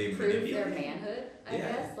 Are To they prove their manipulating? manhood, I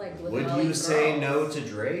Yeah. guess. Like with Would all you these say girls. no to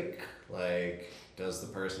Drake? Like, does the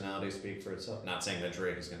personality speak for itself? Not saying that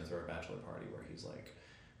Drake is going to throw a bachelor party where he's like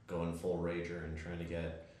going full rager and trying to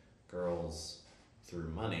get girls through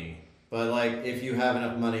money. But like, if you have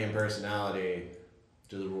enough money and personality,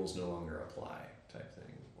 do the rules no longer apply? Type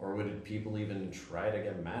thing, or would people even try to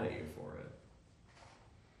get mad at you for it?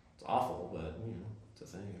 It's awful, but you know, it's a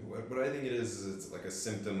thing. What I think it is it's like a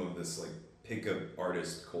symptom of this like pickup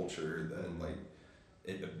artist culture that like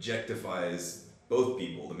it objectifies both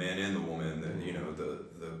people, the man and the woman, the you know the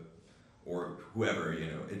or whoever, you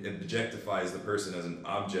know, it objectifies the person as an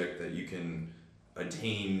object that you can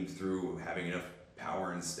attain through having enough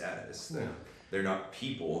power and status. Yeah. They're not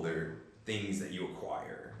people; they're things that you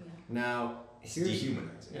acquire. Now, It's here's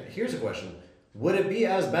dehumanizing. here's a question: would it be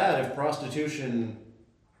as bad if prostitution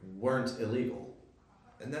weren't illegal?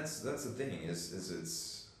 And that's the thing is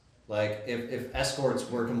it's Like, if escorts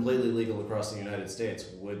were completely legal across the United States,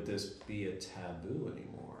 would this be a taboo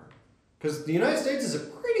anymore? Because the United States is a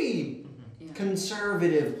pretty Yeah.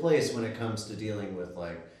 conservative place when it comes to dealing with,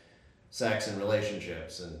 like, sex and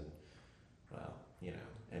relationships and, well, you know,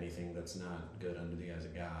 anything that's not good under the eyes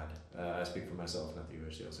of God. I speak for myself, not the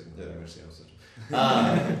UHCL signal, the Yeah. UHCL system.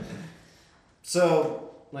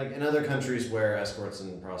 So, like, in other countries where escorts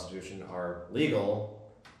and prostitution are legal,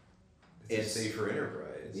 it's a safer enterprise.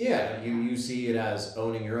 yeah, you see it as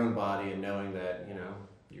owning your own body and knowing that, you know,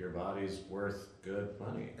 your body's worth good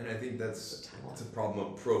money. And I think that's a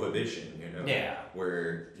problem of prohibition, you know? Yeah.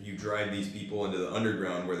 Where you drive these people into the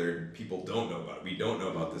underground where people don't know about it. We don't know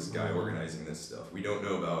about this guy organizing this stuff. We don't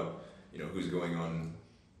know about, who's going on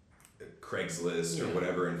Craigslist or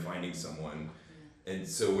whatever and finding someone. And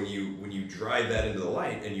so when you drive that into the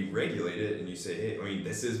light and you regulate it and you say, hey, I mean,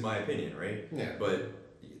 this is my opinion, right? Yeah. But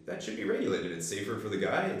that should be regulated. It's safer for the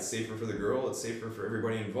guy, it's safer for the girl, it's safer for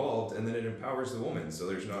everybody involved, and then it empowers the woman. So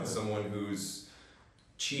there's not someone who's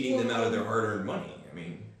cheating them out of their hard-earned money. I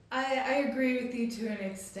mean, I agree with you to an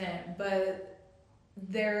extent, but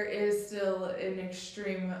there is still an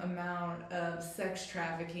extreme amount of sex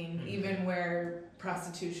trafficking, even where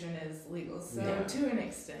prostitution is legal. So to an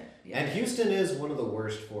extent, And Houston is one of the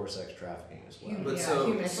worst for sex trafficking as well. But Yeah, so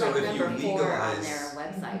human It's so like if you number 4 on legalize, their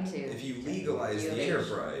website too. if you legalize the UH.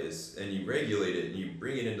 enterprise and you regulate it and you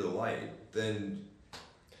bring it into the light, then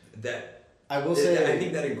that. I will say, I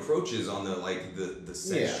think that encroaches on the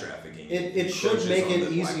sex trafficking. it should encroaches make on it the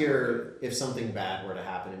black easier market. if something bad were to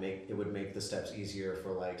happen. It would make the steps easier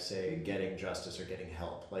for, like, say, getting justice or getting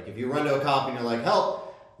help. Like, if you run to a cop and you're like,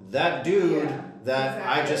 help, that dude that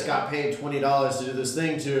I just got paid $20 to do this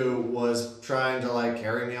thing to was trying to, like,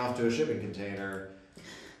 carry me off to a shipping container.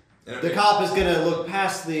 And The cop is gonna look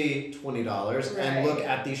past the $20 and Right. look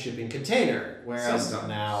at the shipping container. Whereas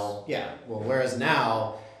Sometimes.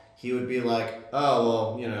 now he would be like,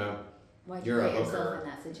 oh well, Why'd you're you a put yourself hooker. in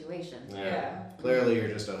that situation? Yeah. Clearly you're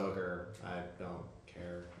just a hooker. I don't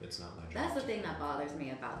care. It's not my job. That's the thing that bothers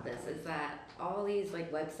me about this is that all these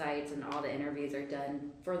websites and all the interviews are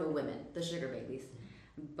done for the women, the sugar babies.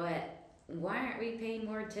 But why aren't we paying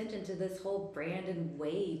more attention to this whole Brandon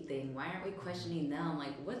Wade thing? Why aren't we questioning them?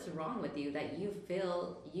 Like, what's wrong with you that you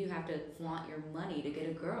feel you have to flaunt your money to get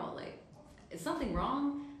a girl? Like, is something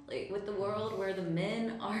wrong with the world where the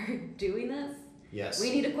men are doing this? Yes.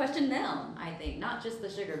 We need to question them, I think, not just the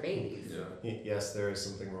sugar babies. Yeah. Yes, there is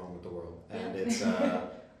something wrong with the world, and Yeah. it's.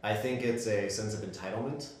 I think it's a sense of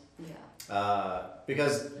entitlement. Yeah.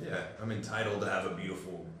 Because I'm entitled to have a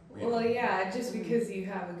beautiful. Well, yeah, just because you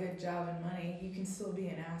have a good job and money, you can still be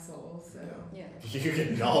an asshole. So. Yeah. you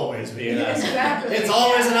can always be an Yeah, asshole. exactly. It's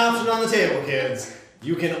always an option on the table, kids.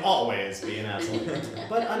 You can always be an asshole.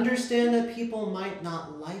 But understand that people might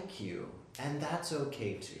not like you, and that's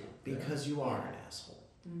okay too, because you are an asshole.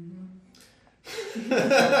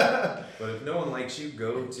 But if no one likes you,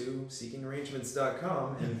 go to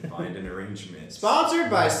seekingarrangements.com and find an arrangement. Sponsored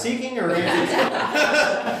by Seeking Arrangements.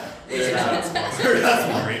 This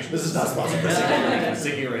is not sponsored by Seeking Arrangements.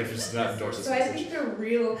 Seeking Arrangements does not endorse this So I message. think the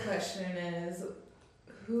real question is,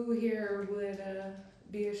 who here would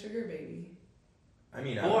be a sugar baby? I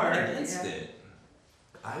mean, I'm not against it.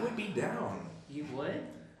 I would be down. You would?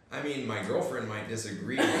 I mean, my girlfriend might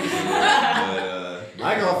disagree with me, but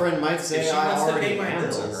My girlfriend might if say she I wants to already pay my am to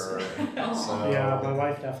bills. her. Oh. So, Yeah, my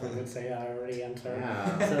wife definitely would say I already am to her.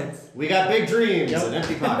 Yeah. So it's, We got big dreams Yep. and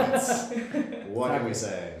empty pockets. What can we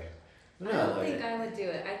say? I don't think I would do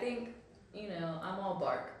it. I think, I'm all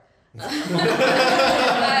bark. I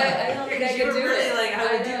don't think I You could were do really it. like,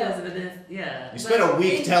 I would do know. this, but then, yeah. You spent a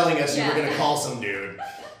week telling us you were Yeah. going to call some dude,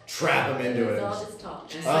 trap him into It was it. all just talk.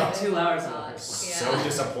 Just Oh. like 2 hours of Gosh, it. So yeah.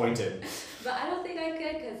 disappointed. But I don't think I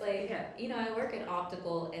could because, I work in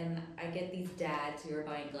optical and I get these dads who are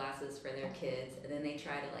buying glasses for their kids and then they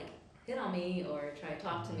try to, hit on me or try to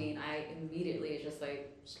talk to me and I immediately is just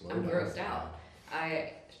I'm grossed out.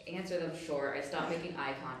 I answer them short. I stop making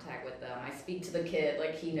eye contact with them. I speak to the kid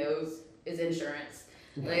like he knows his insurance.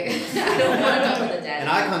 I don't want to talk with the dad. And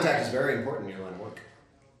eye contact is very important in your line of work.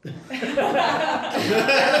 I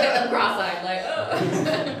look at them cross-eyed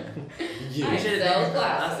oh. You I should have sell been in the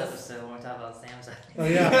last glasses. episode when we talked about Sam's eye. oh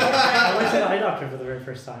yeah, I went to the eye doctor for the very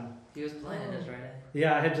first time. He was blind in his right eye.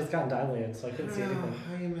 Yeah, I had just gotten dilated, so I couldn't see anything.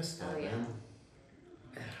 How you missed that, Oh, yeah. man?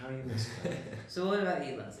 How you missed that? So what about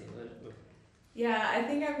you, Lindsay? What- Yeah, I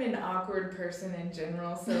think I'm an awkward person in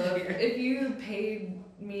general. So if you paid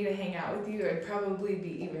me to hang out with you, I'd probably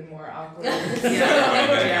be even more awkward.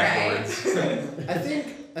 Yeah.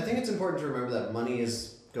 I think it's important to remember that money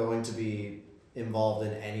is going to be involved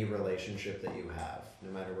in any relationship that you have, no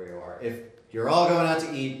matter where you are. If you're all going out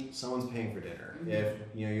to eat, someone's paying for dinner. If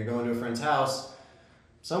you're going to a friend's house,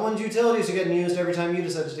 someone's utilities are getting used every time you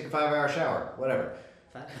decide to take a 5-hour shower, whatever.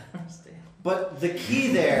 5 hours, damn. But the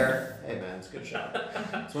key there, hey man, it's a good show.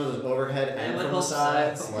 It's one of those overhead and would from the hope so.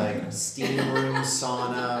 sides, like steam room,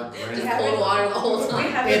 sauna, Just granite cold water the whole We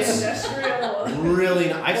time. have It's- an industrial.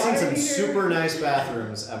 Really, I've seen Water some heater. super nice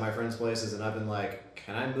bathrooms at my friends' places, and I've been like,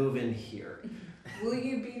 "Can I move in here? Will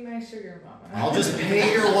you be my sugar mama? I'll just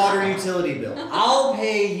pay your water utility bill. I'll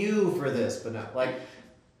pay you for this." But no,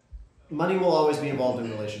 money will always be involved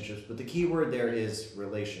in relationships, but the key word there is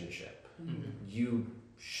relationship. Mm-hmm. You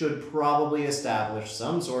should probably establish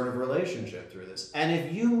some sort of relationship through this. And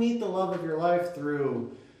if you meet the love of your life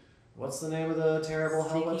through, what's the name of the terrible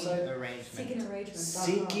hell website?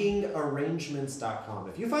 Seekingarrangements.com.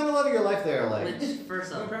 If you find the love of your life there, like... Which,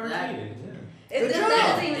 first off, that That job.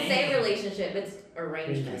 doesn't even say relationship, it's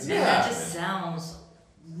arrangement. Yeah. that just sounds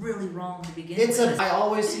really wrong to begin It's with. I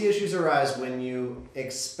always see issues arise when you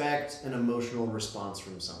expect an emotional response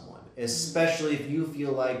from someone, especially if you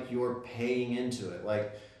feel like you're paying into it.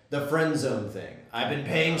 Like the friend zone thing. I've been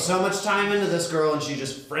paying so much time into this girl and she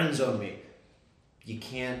just friend zoned me. You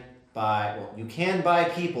can't buy, well, you can buy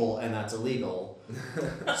people and that's illegal.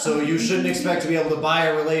 So you shouldn't expect to be able to buy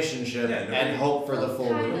a relationship and hope for the full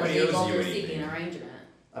Kind of Nobody owes illegal you to anything. seek an arrangement.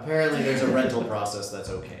 Apparently there's a rental process that's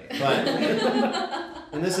okay. But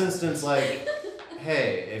in this instance, like,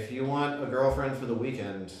 hey, if you want a girlfriend for the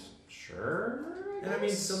weekend, sure. And I mean,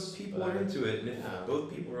 some people are into it, and if Yeah.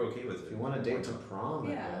 both people are okay with If it. you want a date to prom,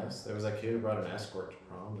 Yeah. I guess. There was that kid who brought an escort to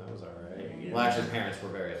prom. That was alright. Yeah. Well, actually, parents were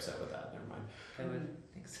very upset with that. Never mind. I would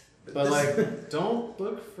think so. But this- like, don't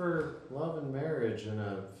look for love and marriage in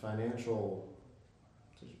a financial.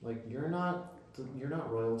 Like, you're not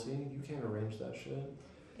royalty. You can't arrange that shit.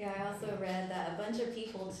 Yeah, I also read that a bunch of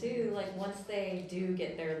people too, like once they do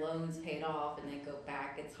get their loans paid off and they go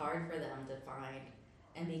back, it's hard for them to find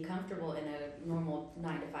and be comfortable in a normal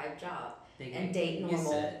 9-to-5 job and date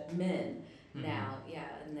normal men now. Yeah,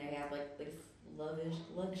 and they have like this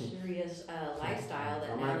luxurious lifestyle that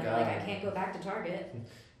Oh now my they're like, I God. can't go back to Target.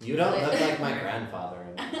 You don't look like my grandfather.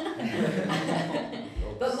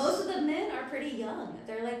 But most of the men are pretty young.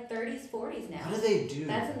 They're like 30s, 40s now. What do they do?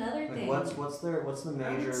 That's another Like, thing. what's the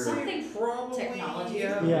major? Something Probably, technology.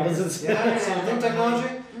 Yeah. Yeah, Yeah, something technology.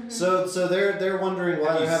 Mhm. So they're wondering why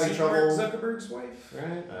Have they're you having seen trouble. Mark Zuckerberg's wife?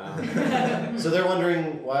 Right. So they're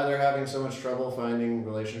wondering why they're having so much trouble finding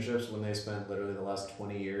relationships when they spent literally the last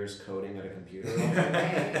 20 years coding at a computer.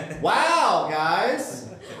 Right. Wow, guys!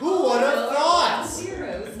 Who would have thought?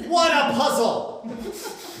 Zeros. What a puzzle!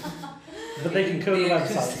 But they can code a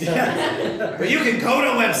website. So. But you can code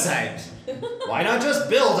a website. Why not just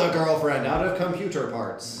build a girlfriend out of computer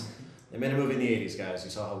parts? They made a movie in the 80s, guys. You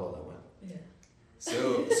saw how well that went.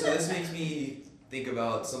 So this makes me think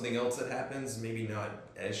about something else that happens, maybe not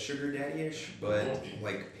as sugar daddy-ish, but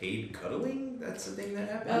like paid cuddling. That's a thing that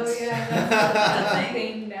happens. Oh yeah, that's a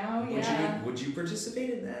thing now. Yeah. Would you participate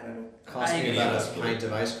in that? I don't. Cost me I- about a pint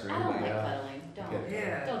of ice cream, I don't but like yeah. cuddling. Don't.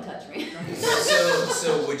 Yeah. Don't touch me.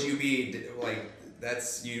 So would you be like?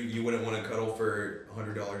 That's you wouldn't want to cuddle for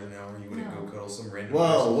 $100 an hour. You wouldn't No. go cuddle some random.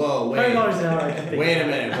 Whoa, $100 wait. an hour. I can think Wait a of.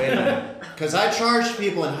 minute. Because I charged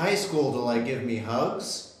people in high school to like give me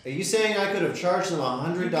hugs. Are you saying I could have charged them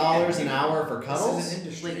 $100 an hour for This cuddles? is an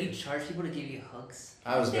industry. Wait, you charge people to give you hugs?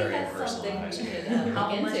 I was I think very that's impersonal in high something school. we should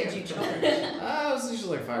How look much into. did you charge? It was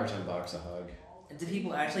usually like $5 or $10 a hug. Do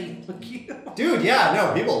people actually look you? Dude, yeah,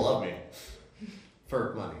 no, people love me.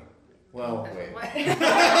 For money. Well, wait. What? You're a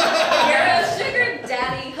sugar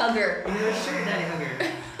daddy hugger. You're a sugar daddy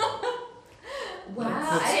hugger,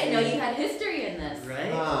 Wow, I didn't know you had history in this.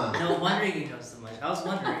 right? Ah. No wonder you know so much. I was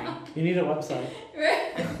wondering. You need a website.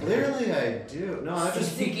 Right? Clearly I do. No, I'm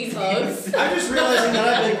just Ziggy's hugs. realizing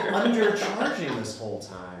that I've been undercharging this whole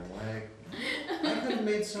time. Like, I could have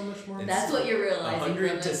made so much more. That's what you're realizing. from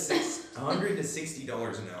 $100 this. to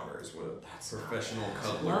 $60 an hour is what a professional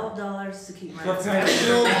cuddler. $12 to keep my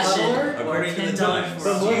Professional cuddler? or According to the $10 Times. for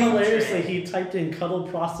But a more huge hilariously, tray. he typed in cuddle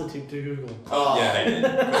prostitute to Google. Oh. Yeah, I did.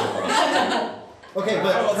 Okay, How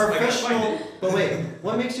but else am I gonna professional. find it? But wait,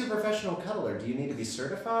 what makes you a professional cuddler? Do you need to be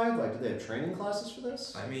certified? Like, do they have training classes for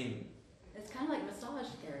this? I mean, It's kind of like massage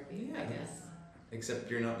therapy, I Yeah. guess.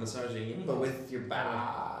 except you're not massaging anyone. But with your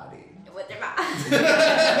body. With their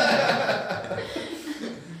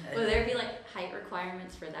Would there be like height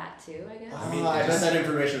requirements for that too? I guess. I mean, bet just- that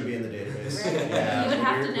information would be in the database. Right. You would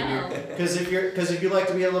have to know. Because if you like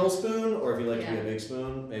to be a little spoon, or if you like to be Yeah. a big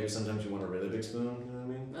spoon, maybe sometimes you want a really big spoon. You know what I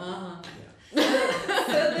mean? Uh-huh. So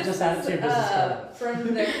this Just add it to your business from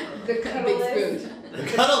the Big cuddlist. spoon. The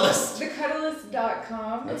cuddlist.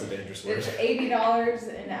 Thecuddlist.com. That's a dangerous word. It's $80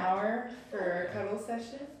 an hour for a cuddle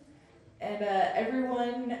session, and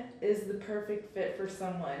everyone is the perfect fit for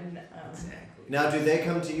someone. Exactly. Now, do they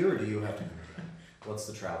come to you, or do you have to come to them? What's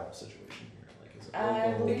the travel situation here? Like, is it I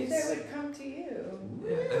local? believe they would come to you.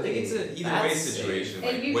 I think it's an either way That's situation,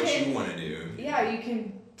 And like you what can- you want to do. Yeah, you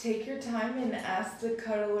can take your time and ask the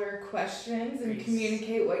cuddler questions and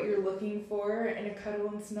communicate what you're looking for in a cuddle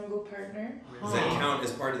and snuggle partner. Does that count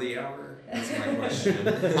as part of the hour? That's my question.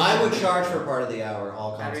 I would charge for part of the hour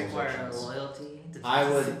all I require consultations. loyalty.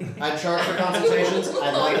 I'd charge for consultations.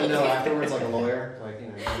 I'd like to know afterwards, like a lawyer, like, you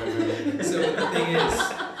know. So the thing is,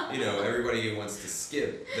 you know, everybody wants to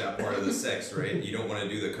skip that part of the sex, right? You don't want to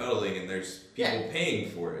do the cuddling, and there's people paying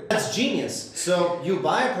for it. That's genius. So you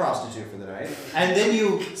buy a prostitute for the night, and then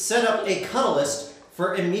you set up a cuddlist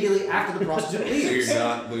for immediately after the prostitute leaves. So you're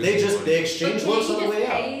not losing They exchange looks on the way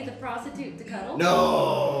out. Pay the prostitute to cuddle?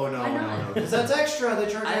 No, Why not? because that's extra. They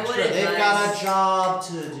charge I extra. would They've got a job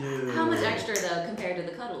to do. How much extra though compared to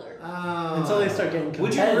the cuddler? Until they start getting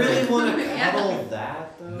Would you really want to cuddle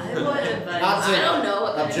that though? I would advise. Not to I don't know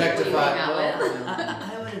what kind of people you hang out with.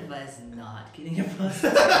 I would advise not getting a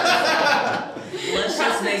prostitute. Let's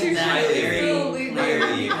just make that very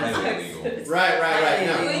highly illegal. Right.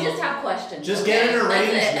 No. We just have questions. Just okay? get an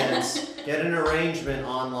That's it. arrangement. Get an arrangement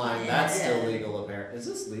online. That's still legal, apparently. Is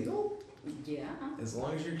this legal? Yeah. As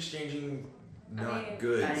long as you're exchanging not I mean,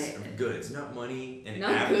 goods, not money, and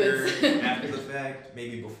Not after goods. after the fact,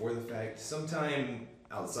 maybe before the fact, sometime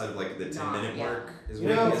outside of like the 10-minute Yeah. mark is You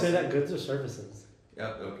what know, I guess. say that goods or services.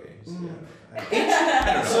 Yep. Okay. So, Mm.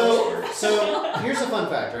 I don't know. So here's a fun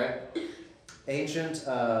fact, right? Ancient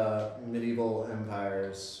medieval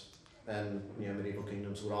empires and medieval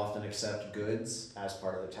kingdoms would often accept goods as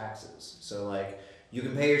part of the taxes. So like you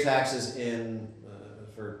can pay your taxes in,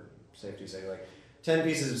 for safety's sake, like 10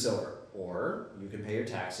 pieces of silver, or you can pay your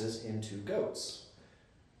taxes in 2 goats.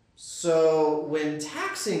 So when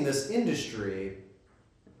taxing this industry,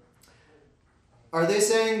 are they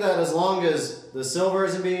saying that as long as the silver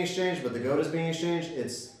isn't being exchanged but the goat is being exchanged,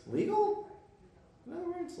 it's legal? In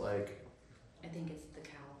other words, like, I think it's the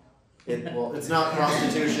cow. well, it's not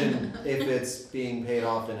prostitution if it's being paid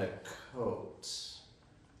off in a coat,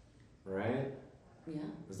 right? Yeah.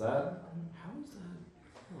 Is that? How is that?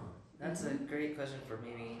 That's a great question for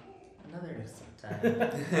maybe another time.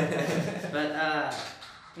 But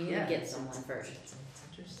We need yeah, to get someone first. It's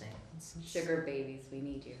interesting. Sugar babies, we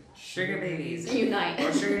need you. Sugar babies. Unite.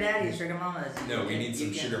 Or sugar daddies, sugar mamas. No, we need some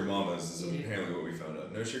You can- sugar mamas. Is Yeah. apparently what we found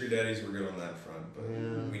out. No sugar daddies. We're good on that front, but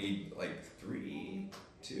Yeah. we need like 3,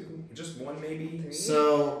 2, just 1 maybe. 3?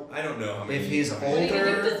 So I don't know how many. if he's What are you gonna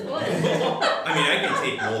do with this older, one? I mean, I can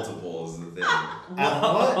take multiple is the thing.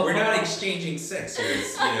 what? We're not exchanging sex here.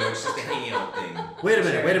 It's it's just a hanging out thing. Wait a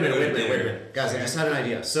minute, Dinner. Guys, I just had an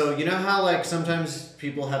idea. So, you know how, like, sometimes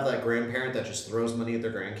people have that grandparent that just throws money at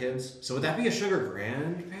their grandkids? So, would that be a sugar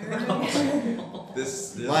grandparent?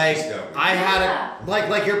 This Like, discovery. I had a.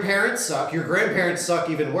 Like, your parents suck, your grandparents suck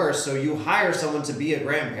even worse, so you hire someone to be a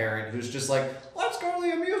grandparent who's just like, let's go to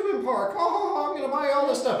the amusement park. I'm gonna buy all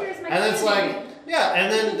this stuff. Here's my And it's candy. like, yeah,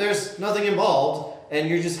 and then there's nothing involved, and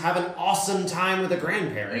you just have an awesome time with a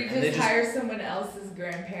grandparent. You and they just hire someone else's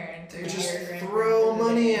grandparent to They be just your grandparent throw for the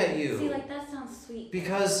money day. at you. See, like that sounds sweet.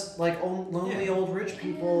 Because like lonely old rich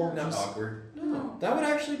people, Not just- awkward. no, that would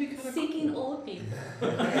actually be kind of Seeking old people.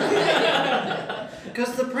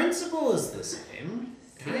 Because the principle is the same,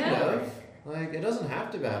 kind Yeah. of. Like it doesn't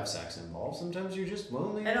have to have sex involved. Sometimes you're just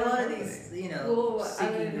lonely. And a lot of these, Well, I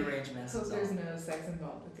seeking would arrangements. Hope and there's so no sex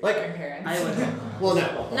involved with your Like, grandparents. I would. Well, no.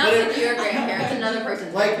 Not But with your grandparents, another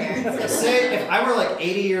person's like, grandparents. say if I were like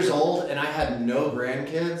 80 years old and I had no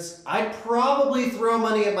grandkids, I'd probably throw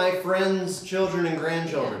money at my friends' children and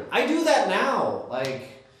grandchildren. I do that now.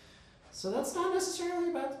 Like, so that's not necessarily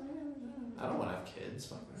about. I don't want to have kids.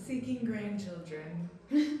 Fuck that. Seeking grandchildren.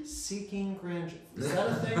 Seeking grandchildren. Is that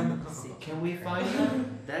a thing? Can we find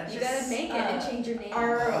that? That You just, gotta make it and change your name.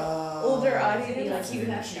 Our older Be audience, like Hugh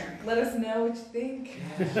Hefner. let us know what you think.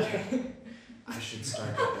 I should start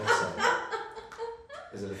that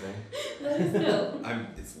website. Is it a thing? Let us know.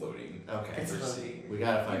 It's loading. Okay. It's We're loading. seeing. We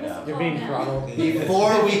gotta find Give us a out. You're call being now. throttled.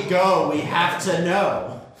 Before we go, we have to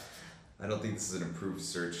know. I don't think this is an approved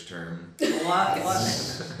search term.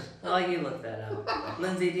 While you look that up,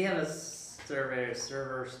 Lindsay, do you have a server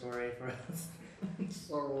story for us?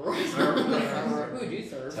 Who do you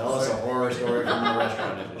serve? Tell us a horror story from the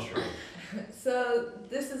restaurant industry. So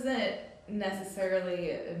this isn't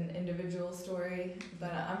necessarily an individual story,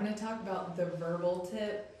 but I'm going to talk about the verbal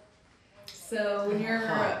tip. So when you're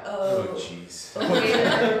Oh jeez. a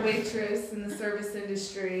waiter or waitress in the service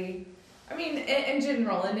industry, I mean, in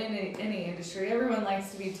general, in any industry, everyone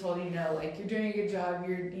likes to be told, like, you're doing a good job,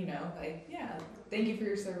 you're, like, yeah, thank you for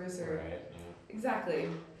your service, or Right. exactly.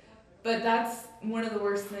 But that's one of the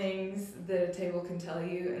worst things that a table can tell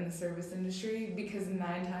you in the service industry, because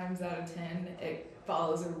 9 times out of 10, it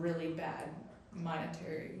follows a really bad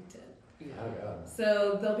monetary tip. Oh god.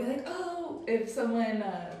 So they'll be like, oh, if someone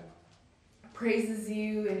praises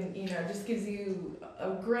you and, just gives you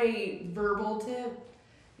a great verbal tip,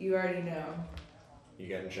 you already know. You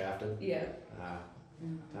getting shafted? Yeah.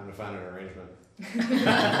 Time to find an arrangement.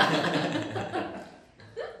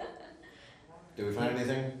 Did we find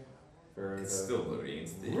anything? For It's still loading.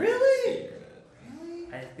 It's the Really? internet.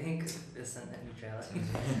 I think it's net neutrality.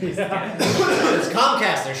 It's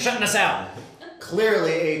Comcast. They're shutting us out.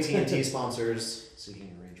 Clearly, AT&T sponsors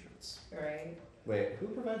seeking arrangements. Right. Wait, who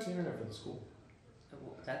provides the internet for the school?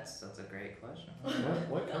 That's a great question.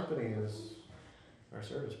 What company is our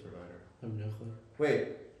service provider? I have no clue. Wait,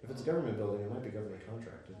 if it's a government building, it might be government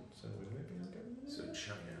contracted, so we might be on government. So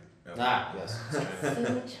China. Oh. Ah, yes.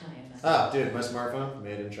 China. Oh, dude, my smartphone,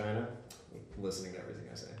 made in China. Listening to everything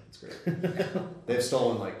I say. It's great. They've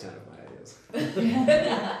stolen like 10 of my ideas.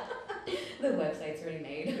 The website's already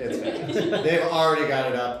made. It's fantastic. They've already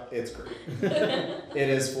got it up. It's great. It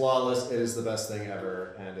is flawless. It is the best thing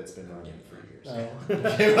ever, and it's been running for years.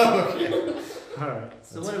 Okay. Alright.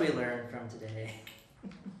 So what do we learn from today?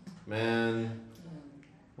 Man,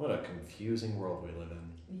 what a confusing world we live in.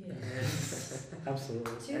 Yes.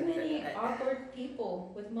 Absolutely. Too many awkward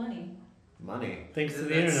people with money. Money. Thanks to the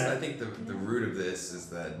That's- internet. I think the root of this is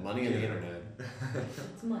that Money and the internet.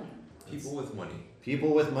 It's money. people with money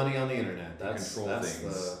People with money on the internet. That's control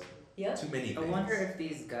things. Yep. Too many I things. wonder if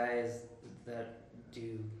these guys that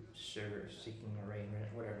do sugar seeking arrangement,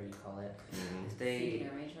 whatever you call it, if they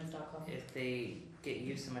Arrangements.com. if they get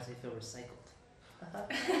used so much they feel recycled.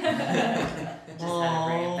 Just had to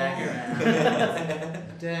bring it back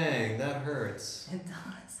around. Dang, that hurts. It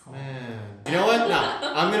does. Man. You know what? No.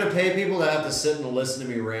 I'm going to pay people to have to sit and listen to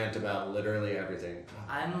me rant about literally everything.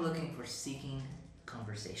 I'm looking for seeking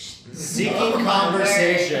conversation. Seeking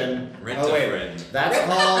conversation. Rent Oh, a wait. friend. That's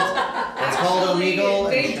called Omegle.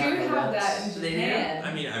 They and do have that in They do? Japan.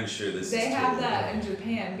 I mean, I'm sure this They is have totally that in wrong.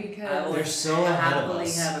 Japan I because would They're so ahead of happily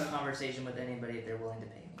us. have a conversation with anybody if they're willing to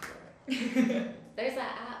pay me for it. There's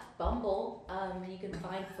that app, Bumble. You can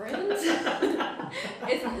find friends.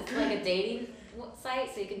 it's like a dating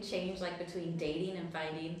site, so you can change like between dating and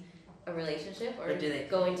finding a relationship, or But do they-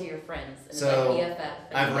 going to your friends. And So, it's like BFF.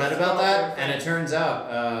 and I've you read can about scroll that, through and it friends. turns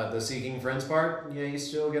out the seeking friends part, yeah, you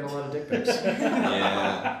still get a lot of dick pics.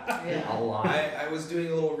 Yeah. yeah. A lot. I was doing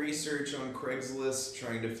a little research on Craigslist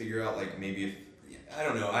trying to figure out like maybe if I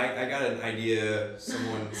don't know, I got an idea.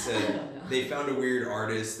 Someone I said don't know. they found a weird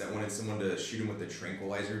artist that wanted someone to shoot him with a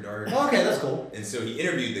tranquilizer dart. Oh, okay, that's cool. And so he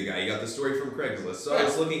interviewed the guy. He got the story from Craigslist. So I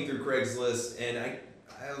was looking through Craigslist, and I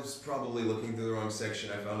was probably looking through the wrong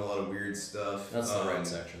section. I found a lot of weird stuff. That's the right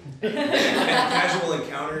section. Casual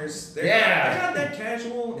encounters. They're not that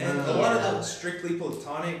casual, and a lot of Yeah. the strictly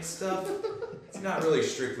platonic stuff. It's not really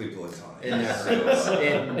strictly platonic. It never is.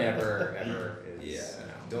 It never, ever is. Yeah.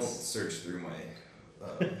 No. Don't search through my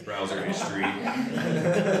browser history.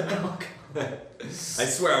 I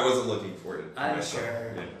swear I wasn't looking for it. I'm myself.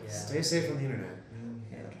 sure. Yeah. Yeah. Stay safe on the internet.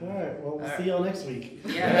 Alright, well, we'll Alright. see y'all next week.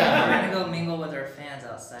 Yeah, we're gonna go mingle with our fans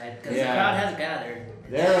outside because Yeah. the crowd has gathered.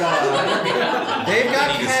 They've got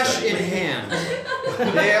Need to cash study. in hand.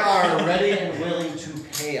 They are ready and willing to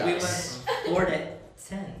pay We us. went 4 to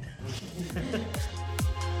 10.